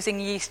as using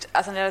yeast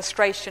as an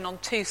illustration on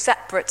two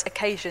separate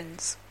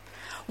occasions.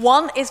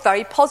 One is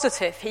very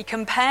positive. He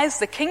compares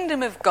the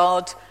kingdom of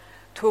God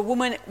to a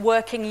woman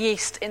working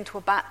yeast into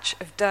a batch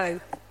of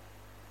dough.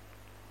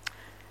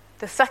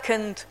 The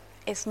second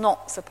is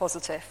not so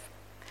positive.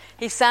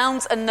 He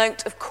sounds a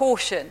note of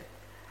caution,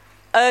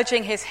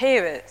 urging his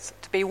hearers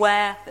to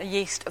beware the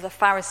yeast of the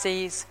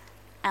Pharisees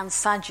and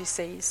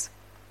Sadducees.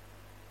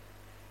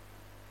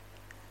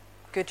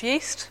 Good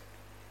yeast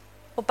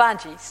or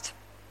bad yeast?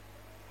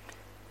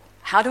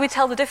 How do we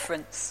tell the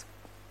difference?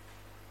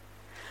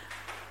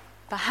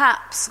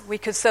 Perhaps we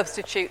could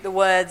substitute the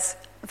words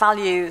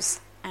values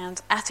and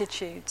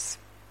attitudes.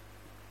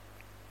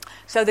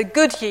 So the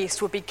good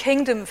yeast would be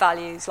kingdom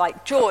values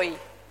like joy,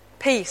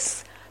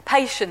 peace,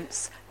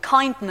 patience,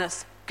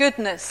 kindness,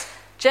 goodness,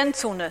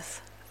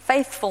 gentleness,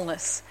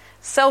 faithfulness,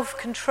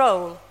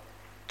 self-control,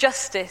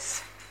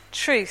 justice,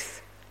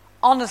 truth,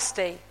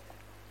 honesty,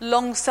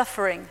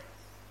 long-suffering,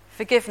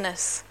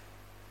 forgiveness,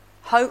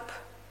 hope,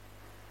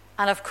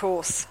 and of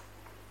course,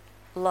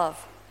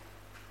 love.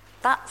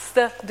 That's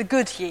the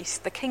good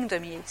yeast, the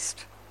kingdom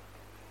yeast.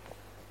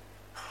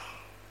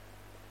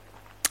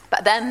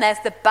 But then there's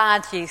the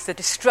bad yeast, the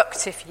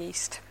destructive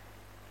yeast.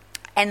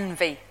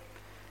 Envy,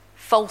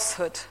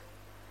 falsehood,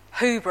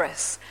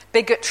 hubris,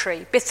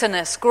 bigotry,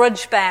 bitterness,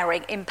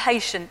 grudge-bearing,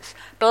 impatience,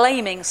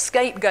 blaming,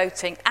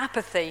 scapegoating,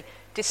 apathy,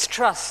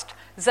 distrust,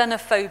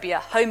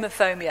 xenophobia,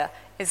 homophobia,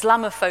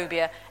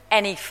 Islamophobia,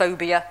 any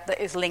phobia that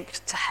is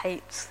linked to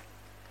hate.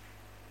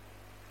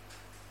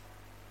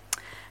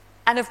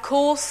 And of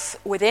course,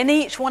 within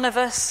each one of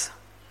us,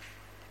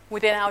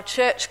 within our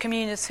church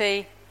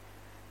community,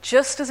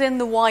 just as in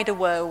the wider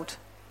world,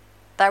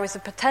 there is a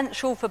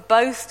potential for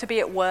both to be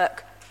at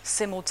work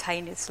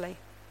simultaneously.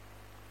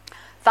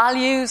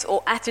 Values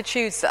or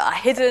attitudes that are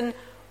hidden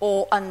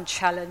or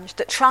unchallenged,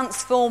 that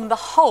transform the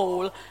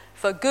whole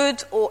for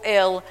good or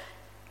ill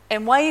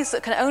in ways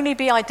that can only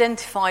be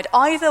identified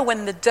either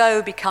when the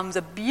dough becomes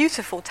a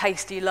beautiful,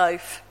 tasty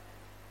loaf,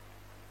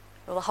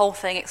 or the whole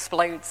thing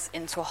explodes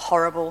into a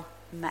horrible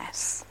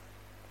mess.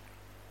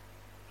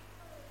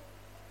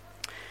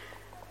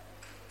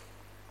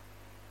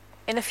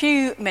 In a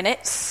few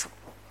minutes,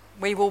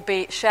 we will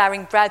be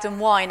sharing bread and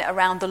wine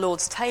around the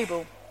Lord's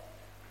table.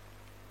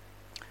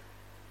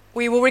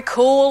 We will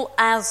recall,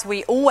 as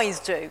we always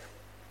do,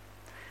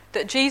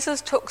 that Jesus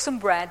took some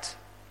bread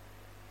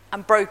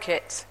and broke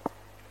it,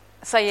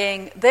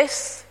 saying,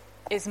 "This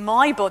is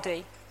my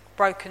body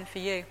broken for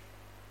you."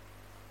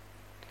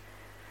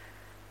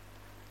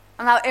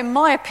 Now, in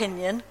my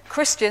opinion,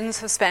 Christians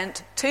have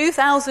spent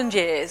 2,000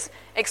 years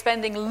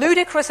expending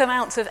ludicrous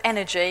amounts of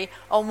energy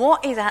on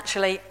what is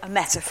actually a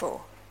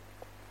metaphor.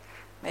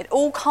 Made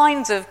all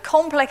kinds of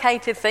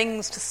complicated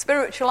things to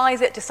spiritualize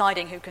it,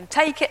 deciding who can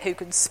take it, who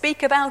can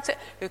speak about it,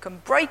 who can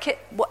break it,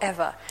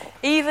 whatever.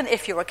 Even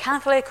if you're a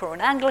Catholic or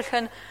an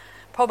Anglican,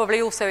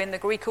 probably also in the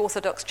Greek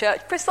Orthodox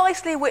Church,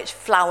 precisely which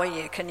flour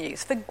you can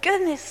use. For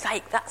goodness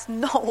sake, that's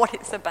not what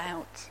it's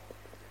about.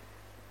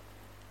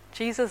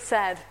 Jesus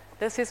said,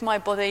 "This is my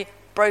body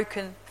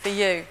broken for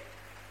you."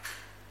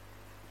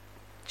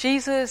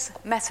 Jesus,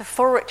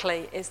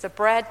 metaphorically, is the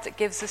bread that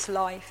gives us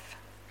life.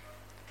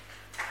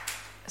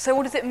 So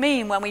what does it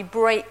mean when we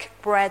break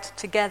bread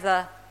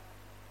together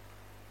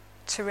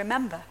to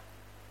remember?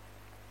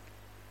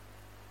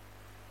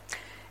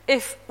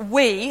 If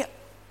we,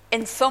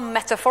 in some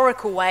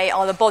metaphorical way,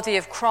 are the body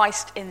of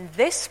Christ in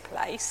this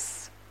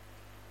place,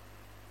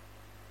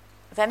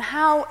 then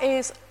how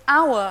is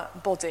our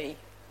body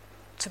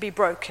to be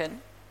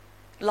broken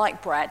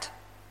like bread,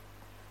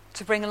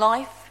 to bring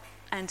life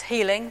and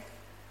healing,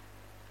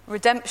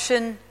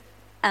 redemption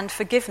and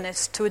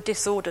forgiveness to a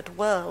disordered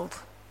world?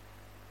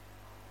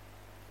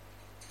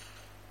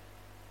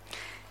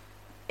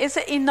 Is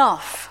it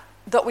enough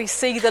that we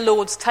see the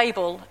Lord's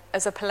table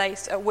as a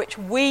place at which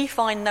we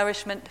find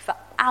nourishment for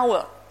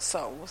our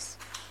souls,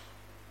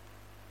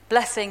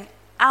 blessing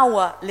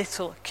our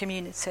little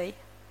community?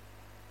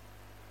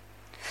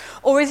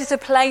 Or is it a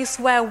place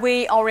where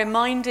we are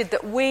reminded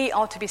that we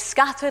are to be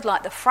scattered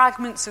like the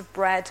fragments of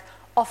bread,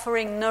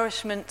 offering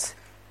nourishment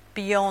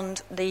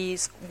beyond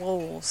these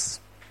walls?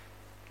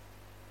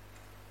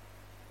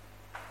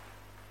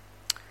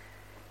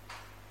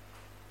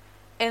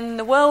 In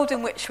the world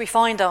in which we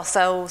find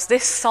ourselves,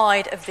 this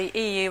side of the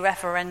EU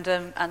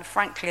referendum and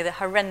frankly the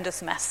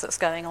horrendous mess that's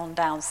going on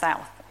down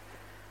south,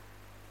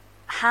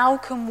 how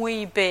can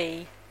we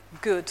be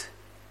good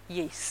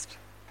yeast?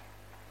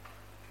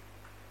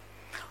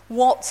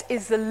 What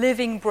is the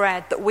living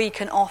bread that we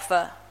can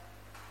offer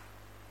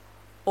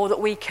or that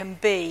we can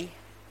be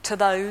to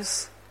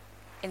those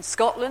in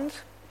Scotland,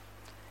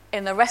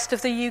 in the rest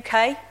of the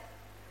UK,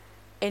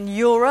 in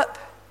Europe,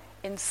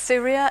 in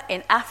Syria,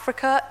 in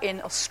Africa,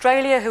 in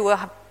Australia, who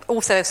are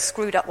also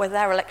screwed up with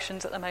their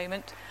elections at the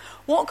moment?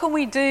 What can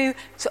we do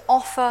to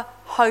offer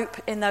hope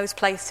in those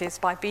places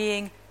by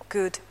being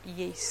good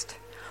yeast?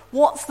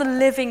 What's the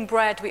living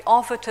bread we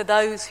offer to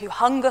those who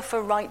hunger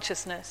for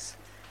righteousness,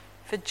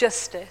 for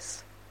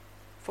justice,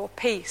 for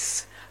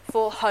peace,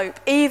 for hope,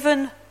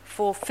 even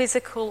for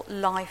physical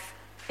life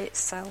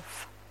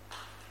itself?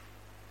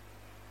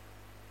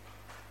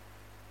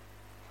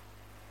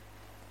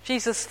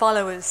 Jesus'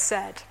 followers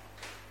said,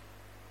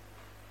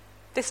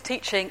 "This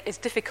teaching is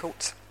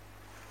difficult.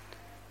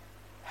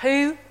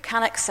 Who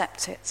can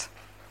accept it?"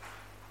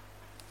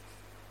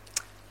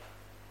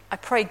 I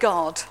pray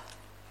God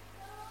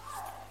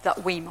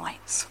that we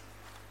might.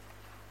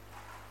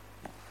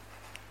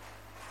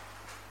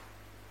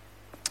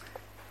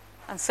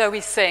 And so we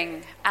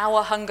sing,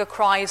 "Our hunger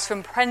cries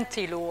from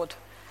plenty, Lord,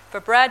 for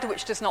bread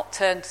which does not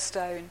turn to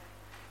stone,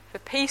 for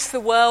peace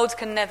the world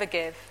can never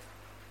give,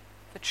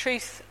 for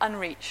truth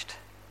unreached,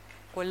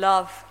 for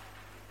love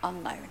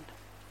unknown."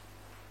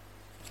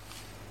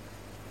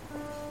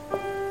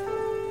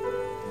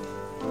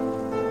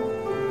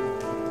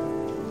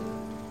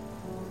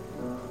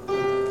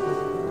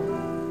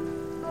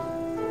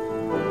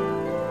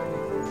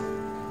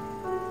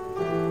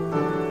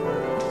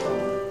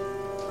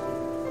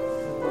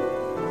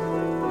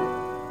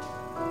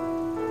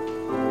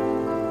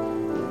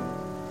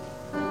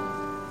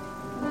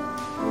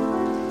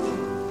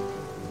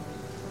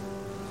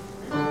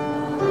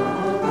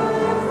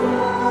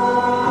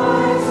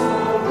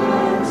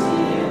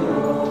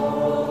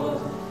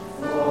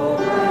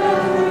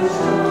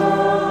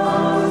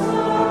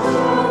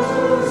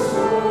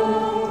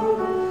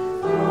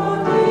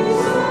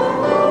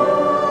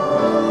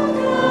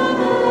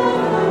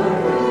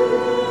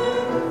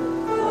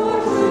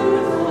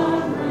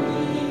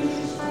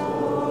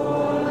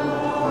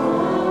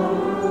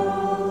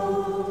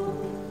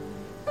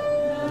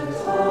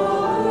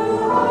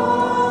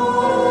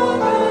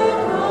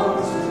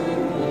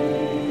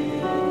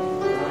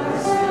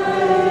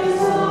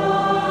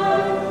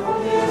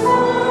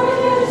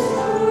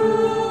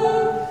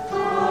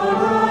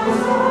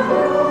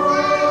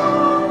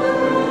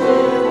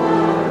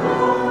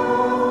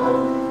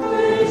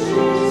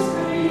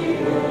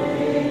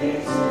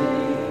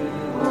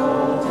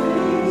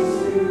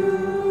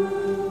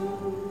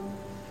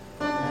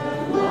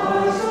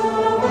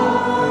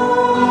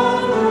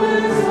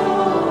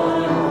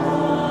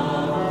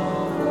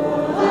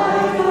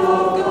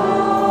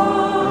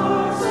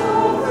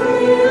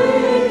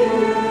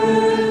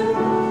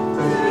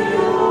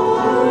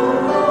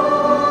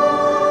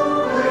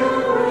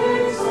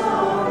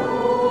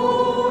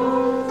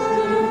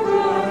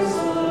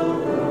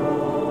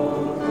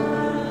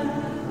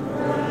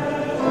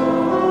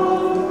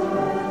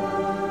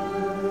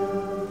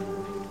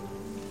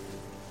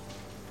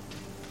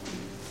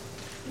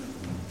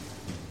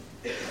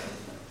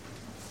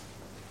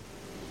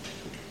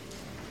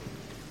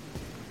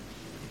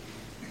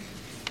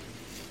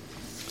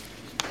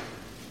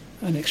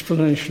 An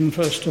explanation,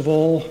 first of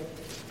all.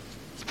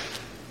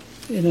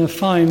 In a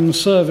fine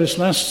service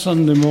last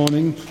Sunday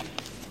morning,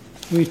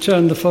 we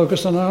turned the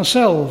focus on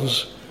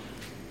ourselves.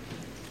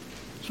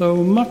 So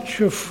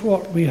much of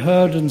what we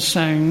heard and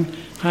sang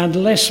had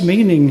less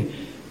meaning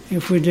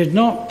if we did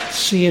not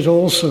see it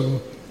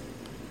also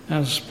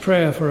as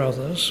prayer for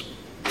others.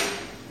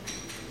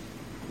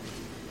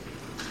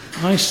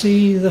 I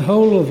see the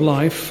whole of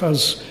life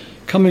as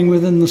coming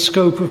within the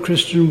scope of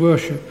Christian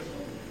worship,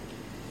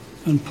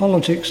 and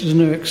politics is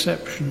no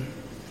exception.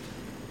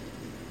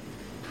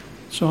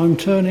 So I'm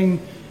turning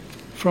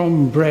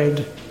from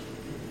bread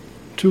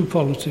to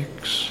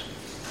politics.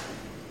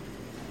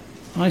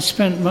 I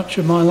spent much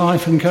of my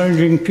life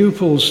encouraging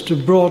pupils to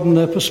broaden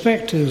their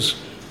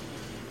perspectives,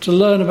 to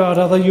learn about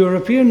other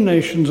European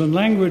nations and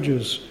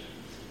languages.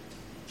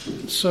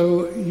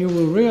 So you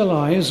will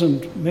realize,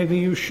 and maybe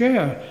you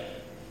share,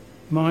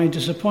 my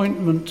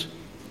disappointment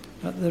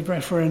at the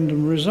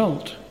referendum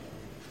result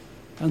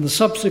and the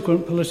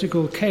subsequent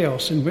political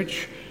chaos in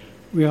which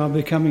we are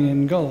becoming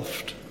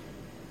engulfed.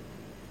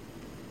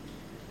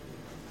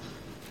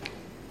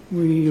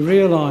 We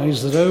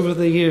realize that over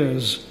the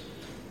years,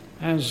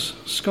 as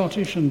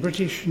Scottish and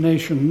British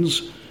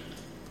nations,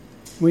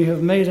 we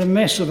have made a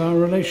mess of our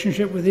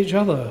relationship with each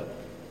other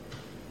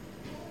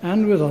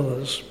and with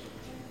others.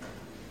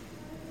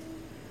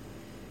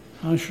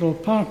 I shall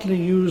partly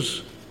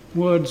use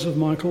words of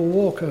Michael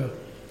Walker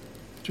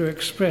to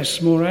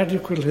express more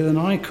adequately than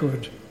I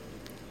could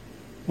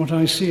what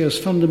I see as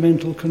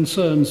fundamental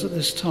concerns at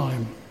this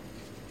time.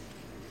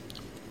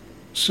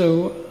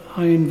 So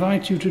I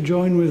invite you to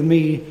join with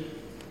me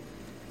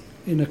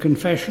in a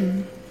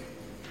confession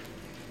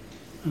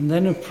and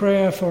then a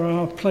prayer for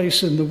our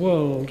place in the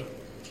world,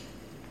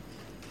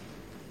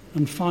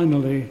 and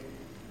finally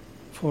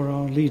for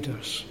our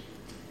leaders.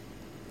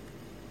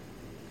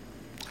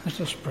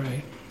 Let us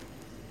pray.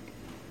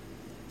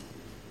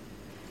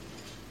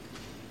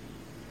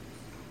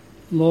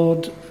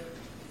 Lord,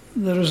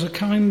 there is a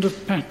kind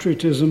of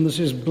patriotism that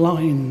is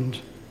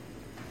blind,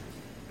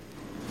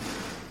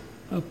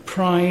 a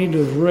pride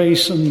of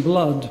race and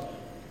blood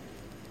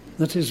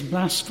that is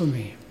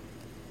blasphemy.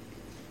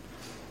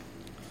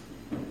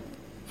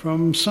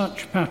 From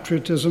such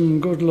patriotism,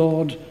 good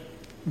Lord,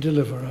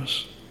 deliver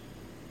us.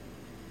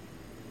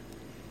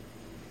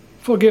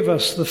 Forgive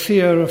us the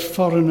fear of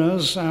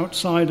foreigners,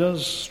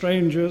 outsiders,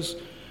 strangers,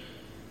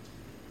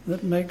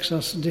 that makes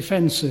us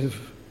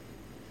defensive,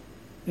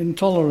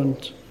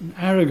 intolerant, and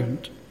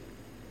arrogant.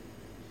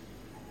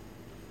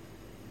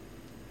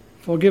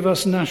 Forgive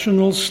us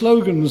national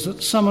slogans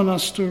that summon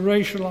us to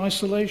racial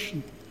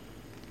isolation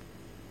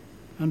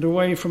and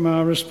away from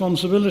our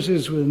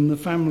responsibilities within the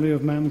family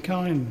of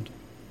mankind.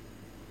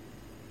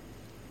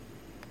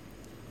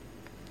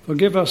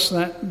 Forgive us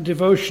that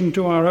devotion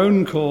to our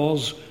own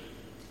cause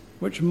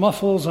which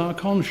muffles our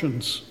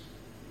conscience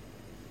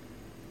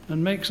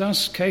and makes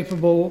us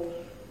capable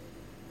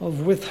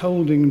of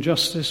withholding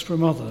justice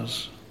from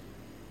others.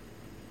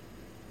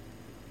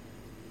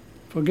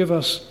 Forgive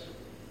us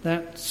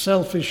that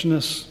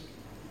selfishness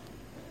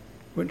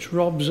which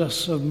robs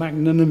us of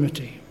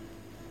magnanimity.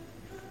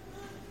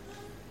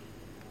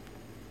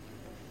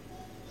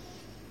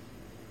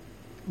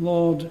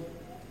 Lord,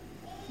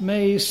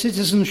 may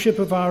citizenship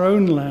of our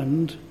own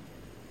land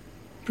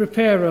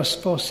prepare us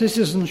for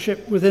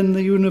citizenship within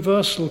the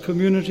universal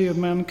community of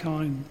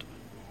mankind.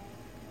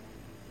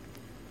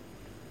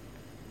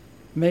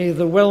 May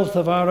the wealth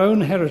of our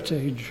own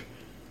heritage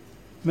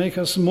make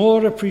us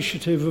more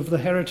appreciative of the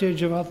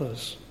heritage of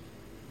others.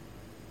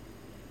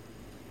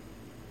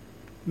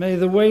 May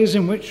the ways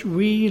in which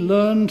we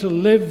learn to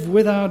live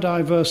with our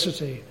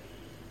diversity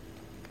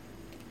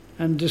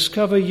and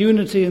discover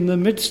unity in the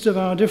midst of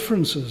our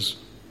differences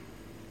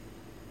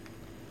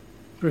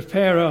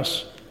prepare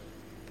us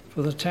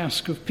for the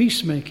task of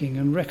peacemaking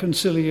and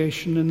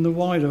reconciliation in the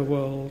wider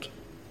world.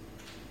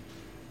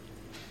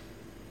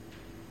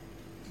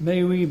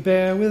 May we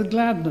bear with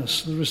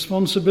gladness the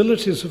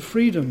responsibilities of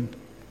freedom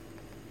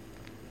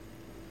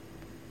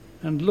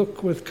and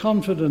look with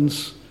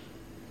confidence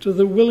to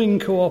the willing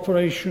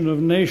cooperation of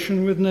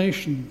nation with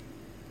nation.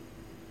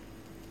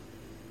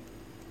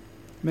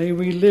 May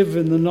we live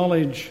in the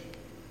knowledge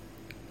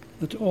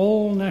that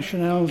all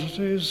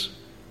nationalities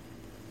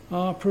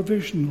are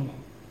provisional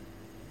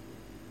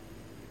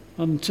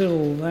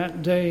until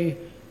that day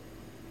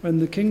when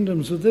the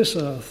kingdoms of this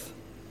earth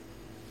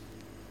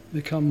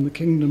become the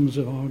kingdoms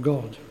of our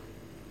God.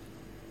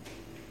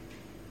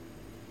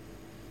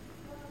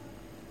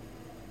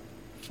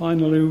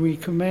 Finally, we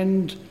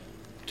commend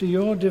to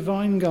your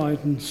divine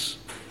guidance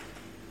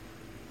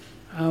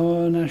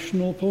our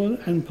national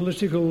and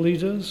political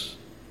leaders,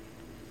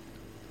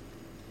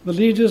 the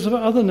leaders of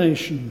other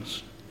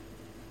nations,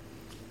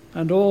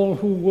 and all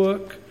who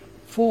work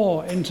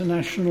for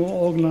international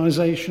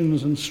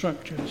organizations and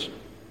structures,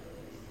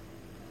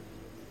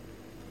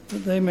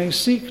 that they may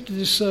seek to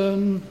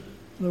discern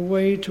the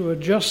way to a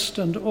just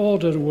and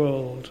ordered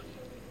world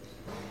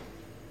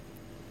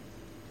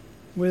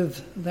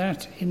with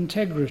that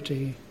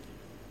integrity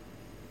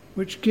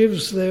which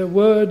gives their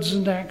words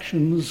and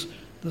actions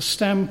the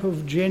stamp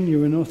of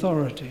genuine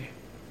authority,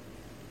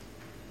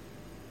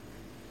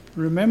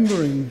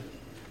 remembering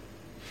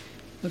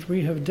that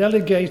we have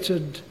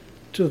delegated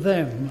to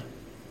them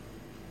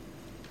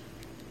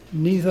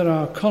neither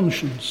our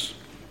conscience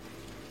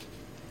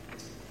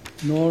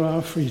nor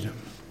our freedom.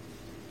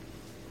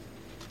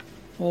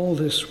 All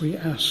this we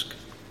ask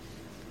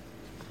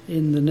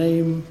in the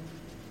name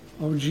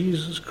of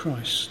Jesus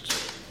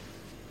Christ,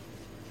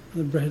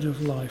 the bread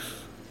of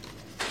life,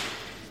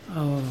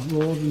 our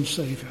Lord and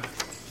Saviour.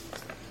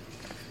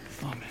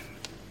 Amen.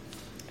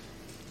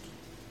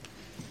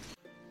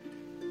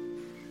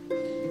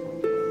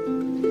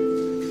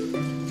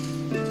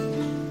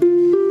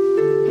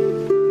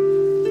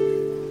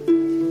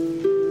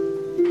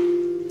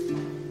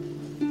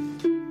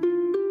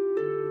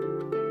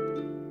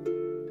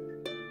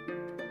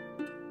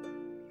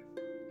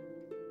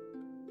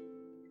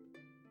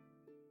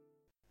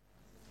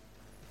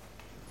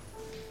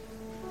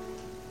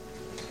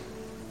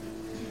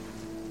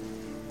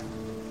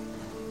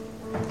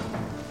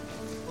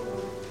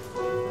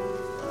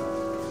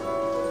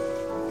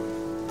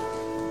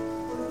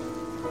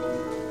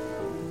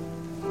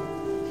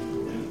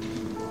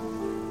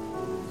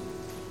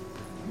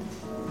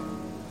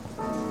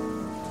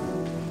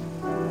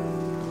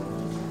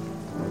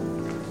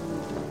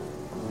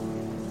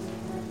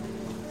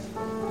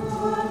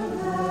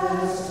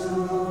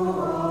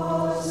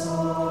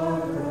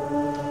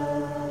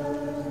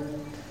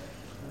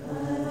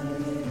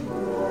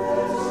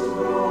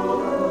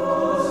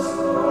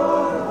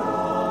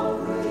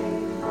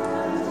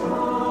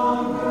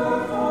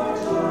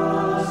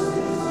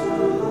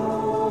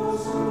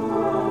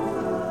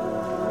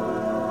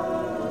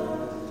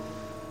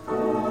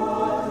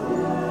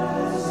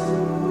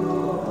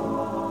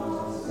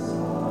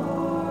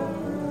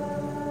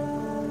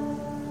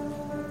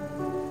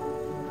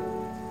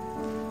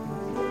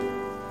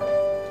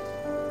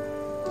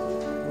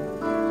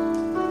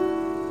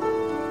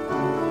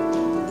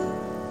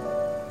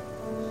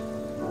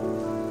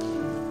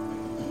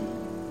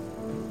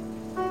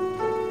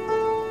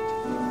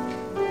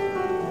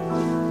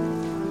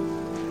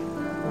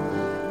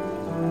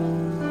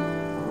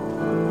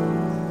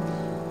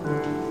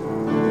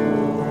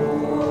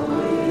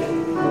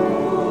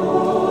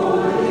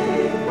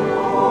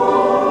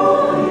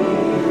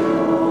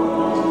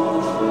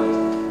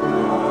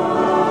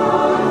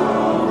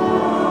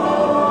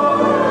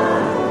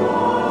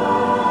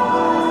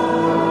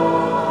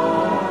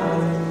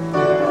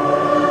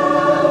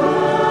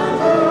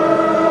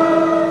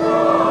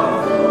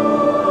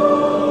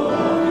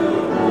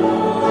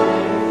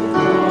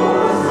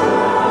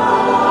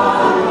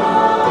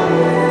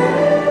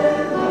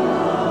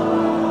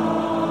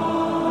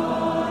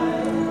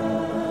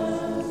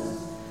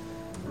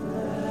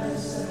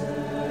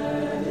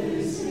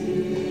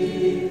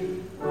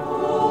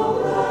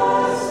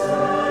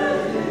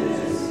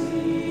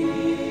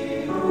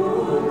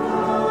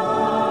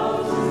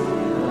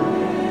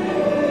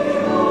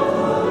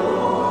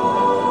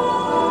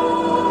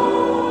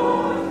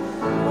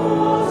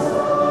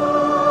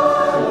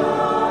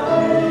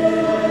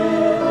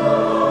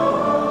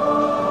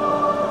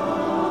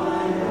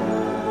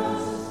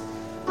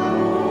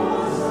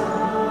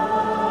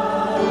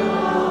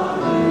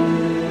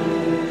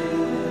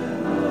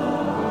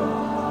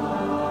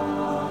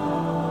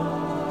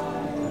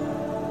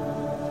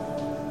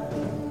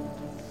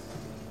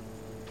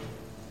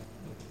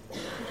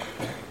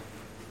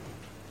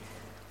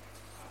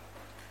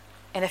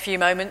 In a few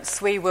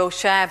moments, we will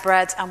share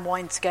bread and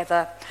wine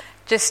together.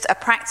 Just a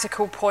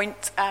practical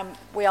point,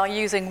 we are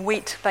using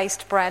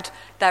wheat-based bread.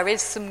 There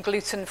is some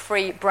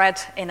gluten-free bread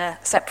in a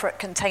separate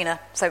container,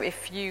 so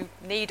if you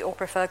need or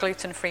prefer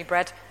gluten-free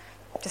bread,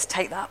 just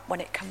take that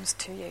when it comes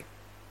to you.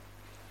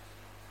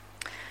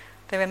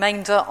 The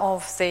remainder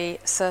of the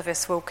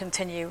service will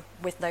continue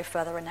with no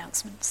further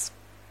announcements.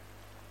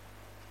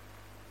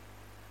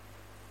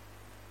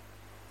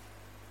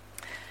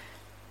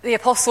 The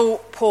Apostle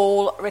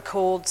Paul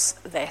records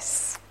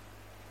this: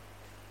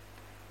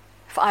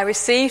 "For I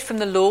received from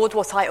the Lord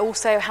what I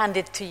also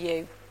handed to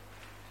you,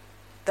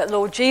 that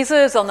Lord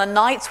Jesus, on the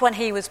night when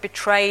he was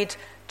betrayed,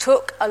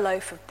 took a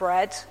loaf of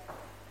bread,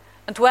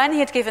 and when he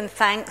had given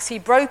thanks, he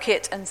broke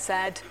it and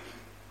said,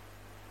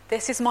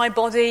 'This is my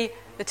body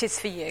that is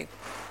for you.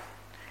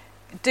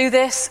 Do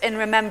this in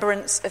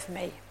remembrance of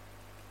me.'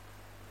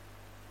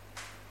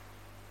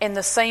 In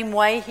the same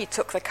way, he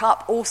took the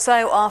cup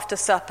also after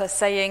supper,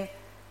 saying,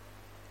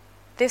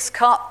 'This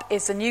cup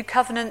is the new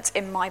covenant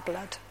in my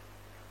blood.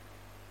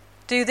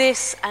 Do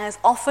this as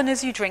often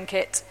as you drink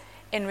it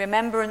in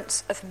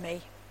remembrance of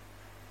me.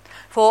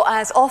 For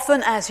as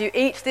often as you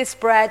eat this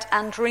bread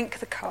and drink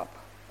the cup,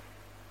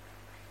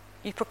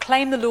 you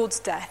proclaim the Lord's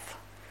death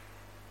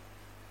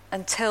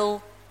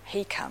until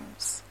he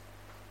comes.'"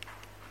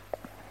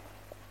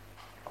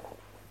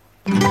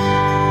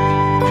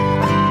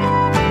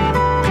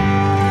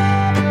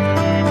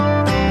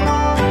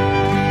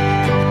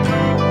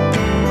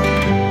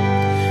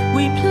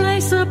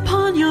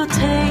 Upon your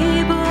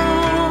table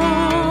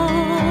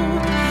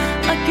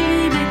a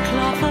gleaming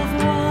cloth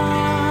of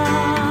wine,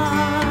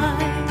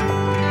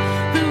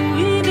 the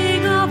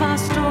weaving of our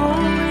stories,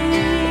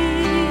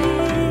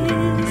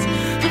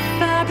 the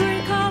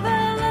fabric of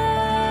our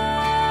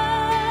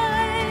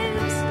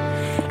lives,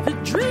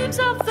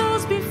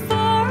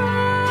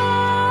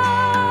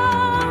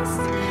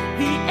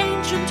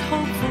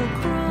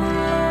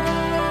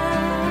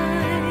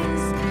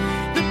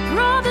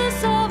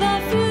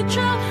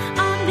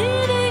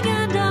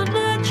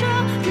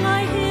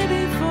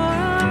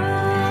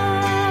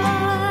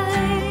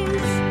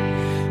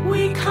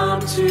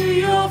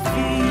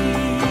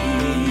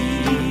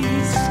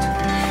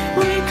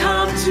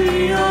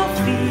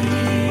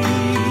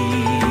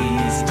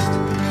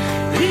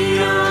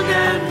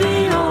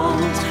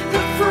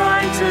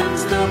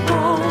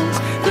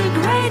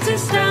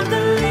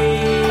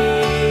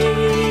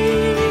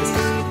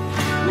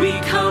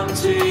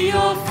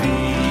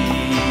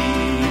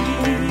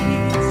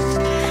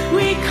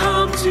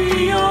 to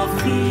your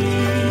feast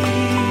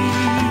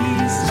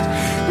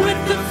with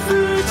the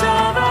fruit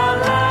of our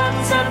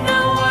lands and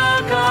the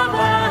work of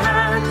our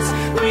hands.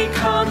 We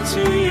come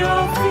to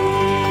your feast.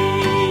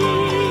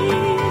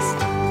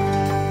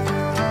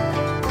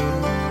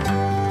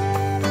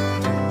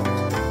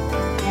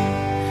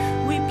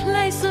 We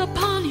place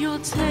upon your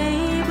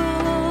table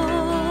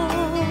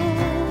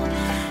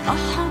a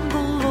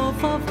humble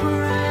loaf of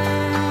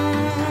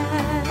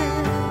bread,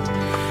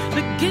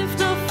 the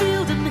gift of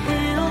field and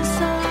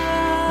hillside,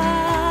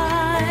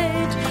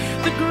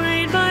 the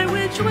grain by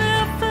which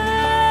we're fed.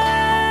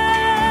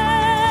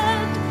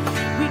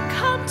 We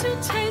come to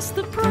taste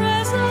the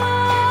presence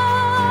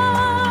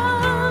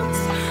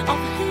of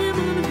Him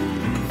on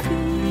whom we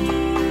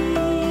feed,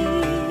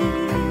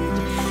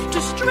 to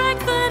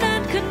strengthen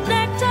and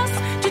connect us,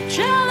 to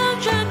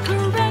challenge and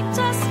correct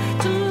us,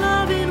 to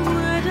love in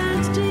word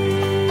and deed.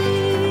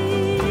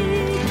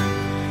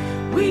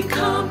 We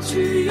come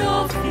to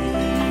your feast.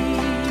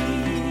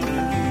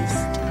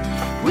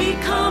 We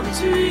come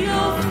to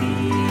your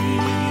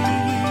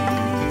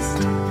feast.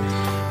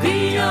 The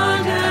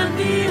young and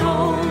the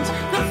old,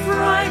 the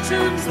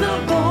frightened, the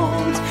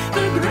bold,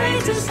 the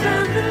greatest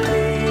and the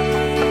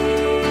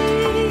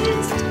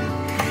least.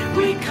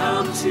 We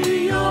come to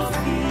your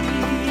feast.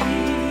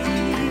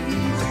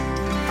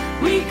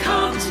 We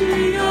come to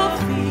your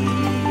feast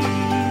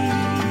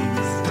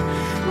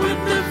with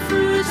the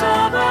fruit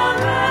of our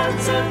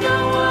hands and the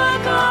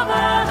work of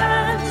our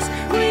hands.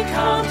 We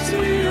come to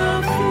your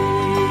feast.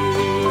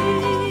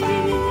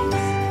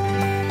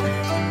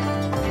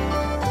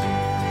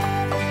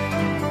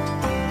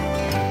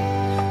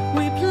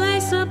 We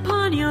place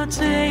upon your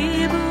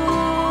table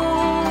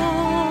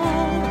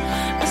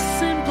a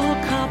simple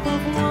cup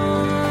of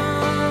wine,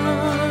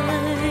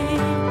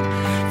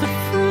 the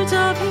fruit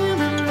of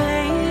human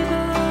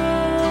labor,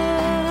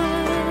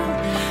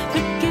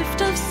 the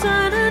gift of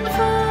sun and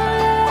vine.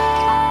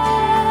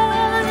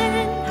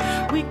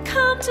 We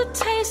come to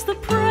taste the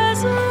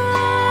presence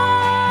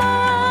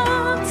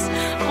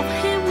of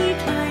Him we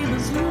claim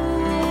as Lord.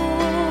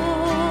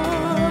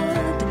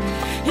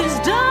 His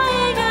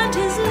dying and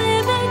His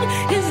living,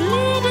 His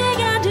leading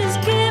and His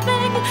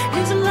giving,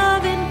 His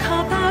loving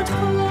cup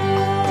outpoured.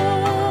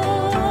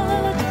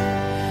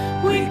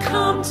 We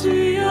come to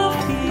your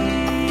feast.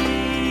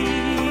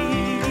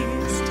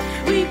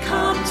 We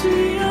come to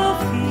your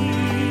feast.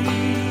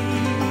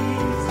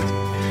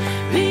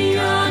 The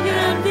young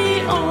and the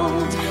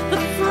old,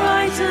 the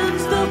frightened,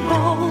 the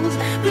bold,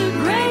 the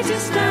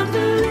greatest and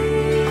the least.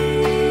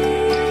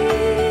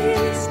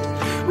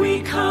 We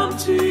come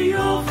to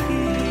your feast.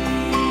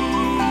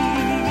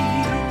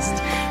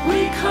 We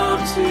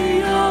come to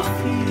your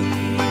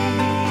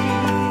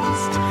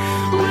feast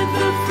with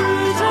the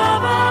fruit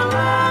of our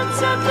lands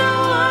and the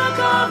work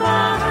of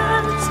our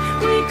hands.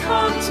 We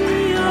come to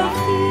your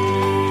feast.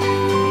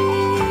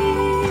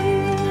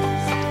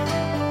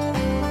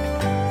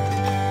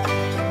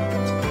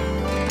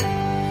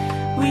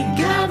 We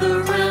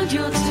gather round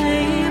your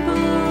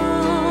table.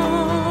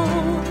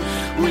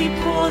 We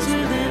pause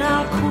within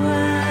our quest.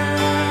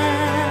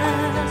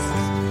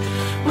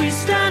 We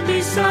stand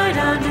beside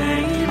our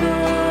neighbors.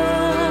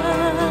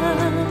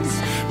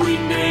 We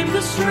name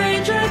the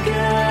stranger guest.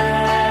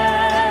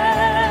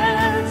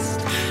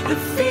 The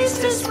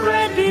feast is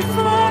spread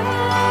before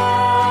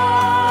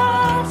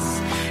us.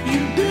 You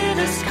bid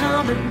us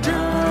come and dine.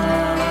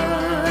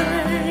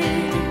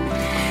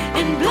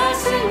 In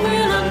blessing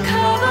we'll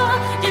uncover,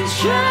 in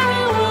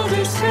sharing we'll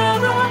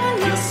discover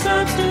your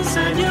substance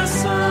and your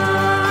sign.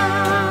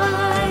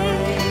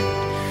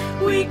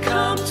 We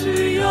come to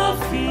your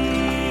feast.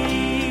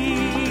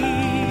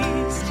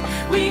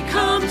 We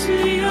come to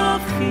your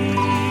feast.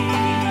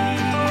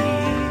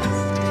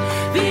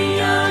 The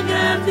young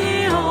and the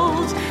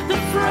old, the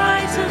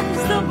frightened,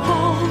 the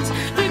bold,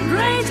 the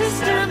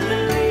greatest and the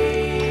least.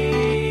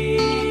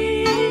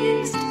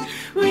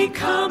 We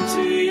come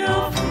to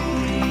your feast.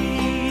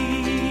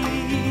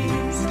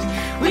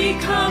 We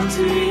come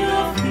to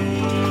your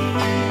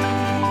feast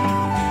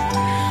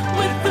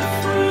with the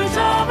fruit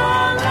of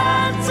our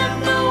lands and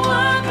the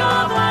work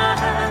of our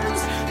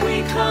hands. We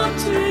come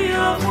to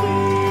your feast.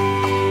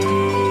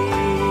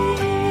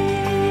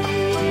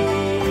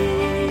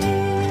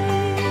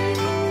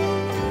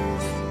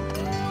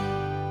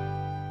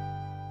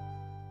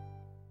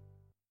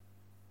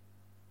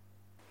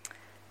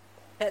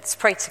 Let's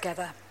pray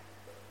together.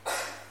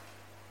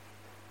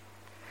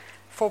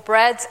 For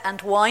bread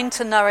and wine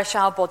to nourish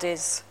our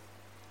bodies,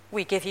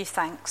 we give you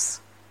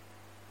thanks.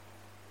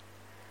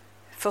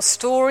 For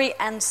story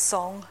and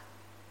song,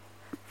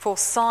 for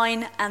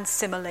sign and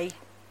simile,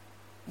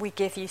 we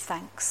give you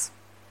thanks.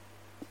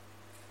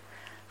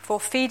 For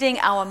feeding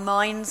our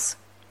minds,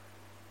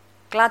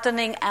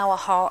 gladdening our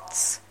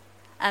hearts,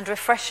 and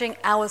refreshing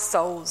our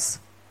souls,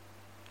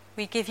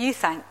 we give you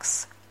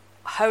thanks,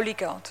 Holy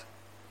God.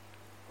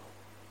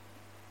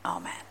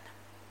 Amen.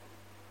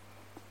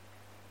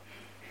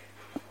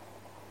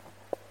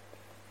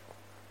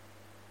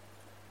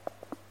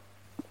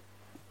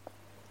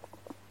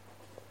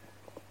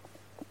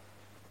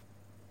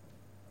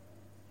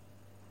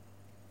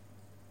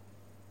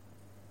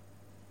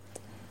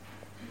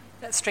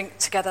 Let's drink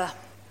together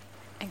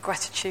in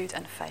gratitude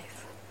and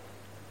faith.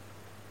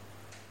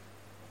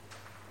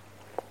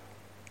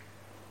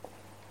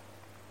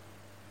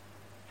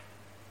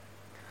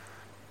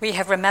 We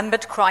have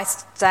remembered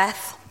Christ's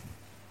death,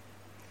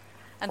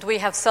 and we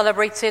have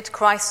celebrated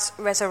Christ's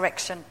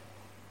resurrection.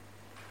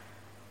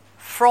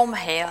 From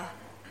here,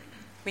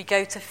 we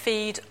go to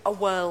feed a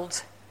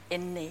world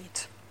in need.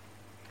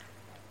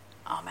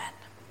 Amen.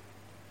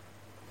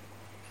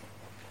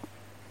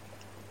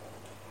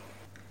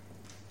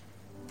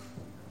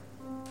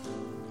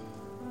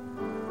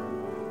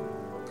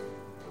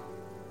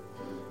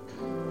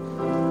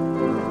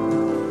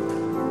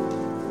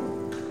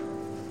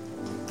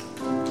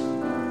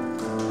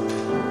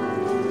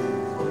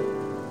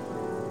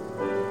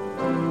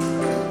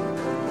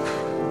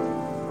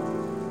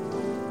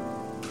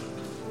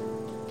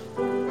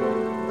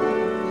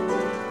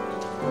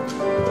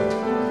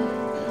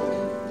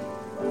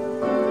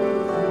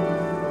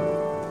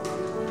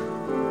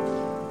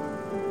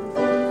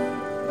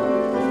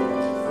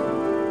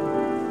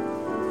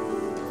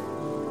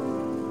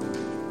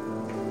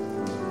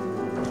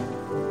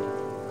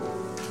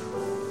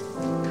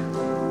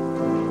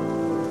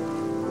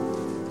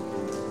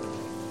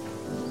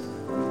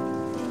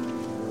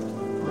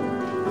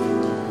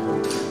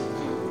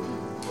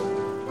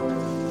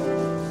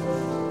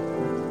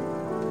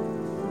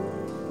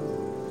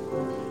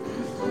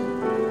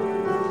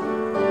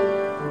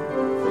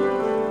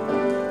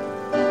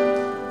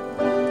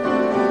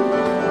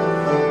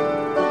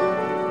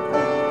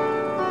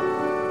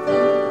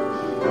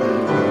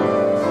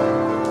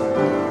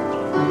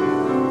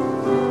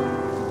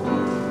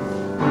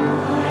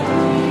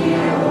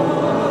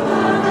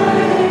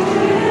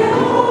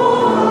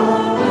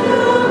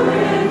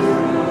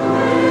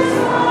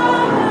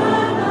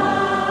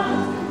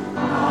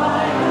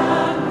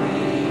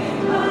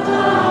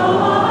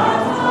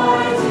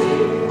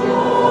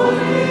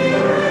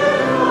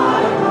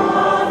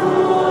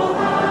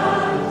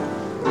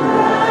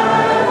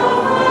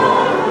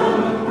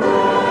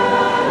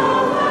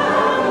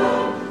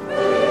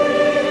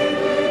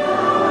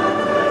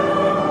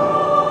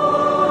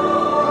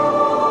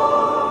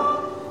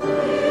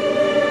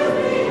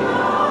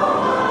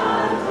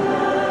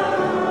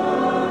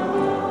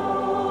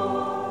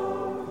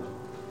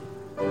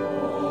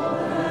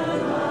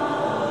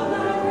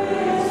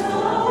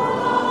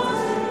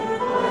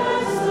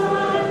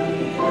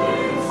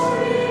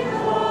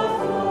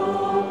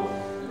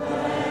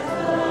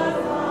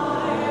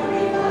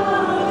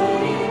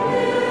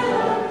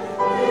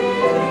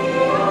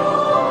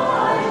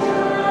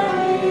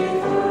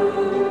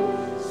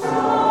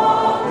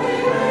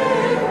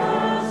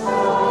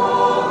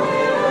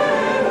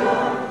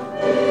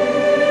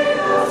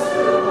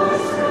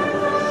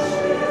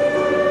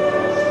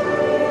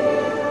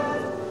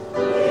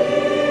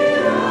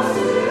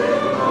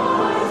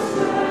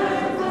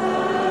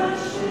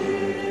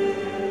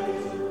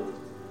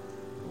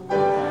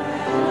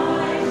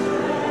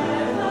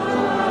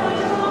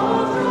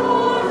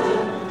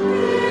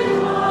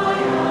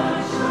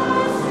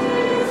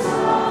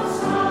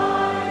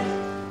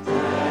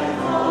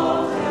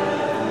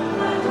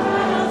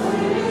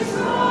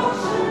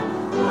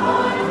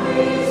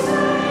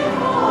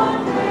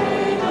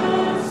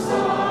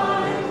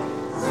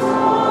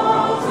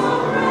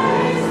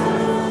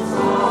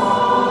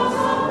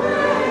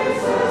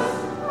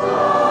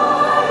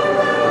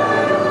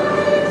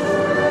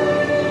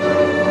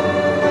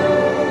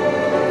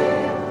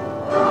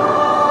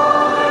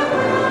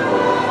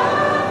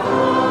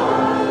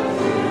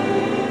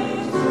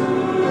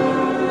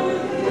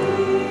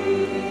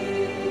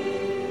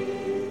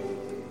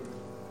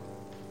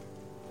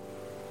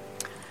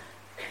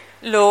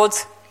 Lord,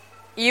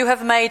 you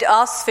have made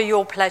us for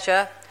your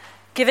pleasure,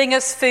 giving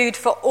us food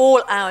for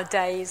all our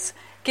days,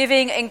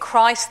 giving in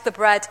Christ the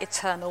bread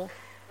eternal.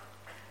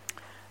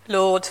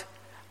 Lord,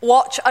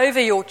 watch over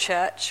your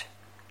church,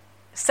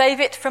 save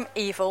it from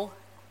evil,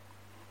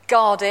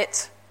 guard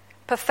it,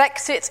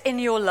 perfect it in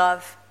your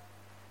love,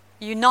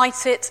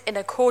 unite it in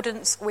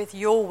accordance with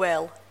your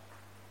will.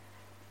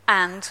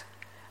 And,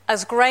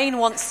 as grain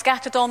once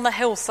scattered on the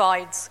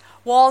hillsides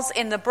was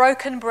in the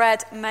broken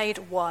bread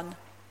made one,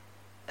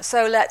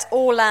 so let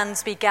all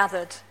lands be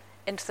gathered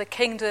into the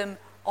kingdom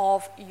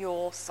of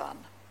your Son.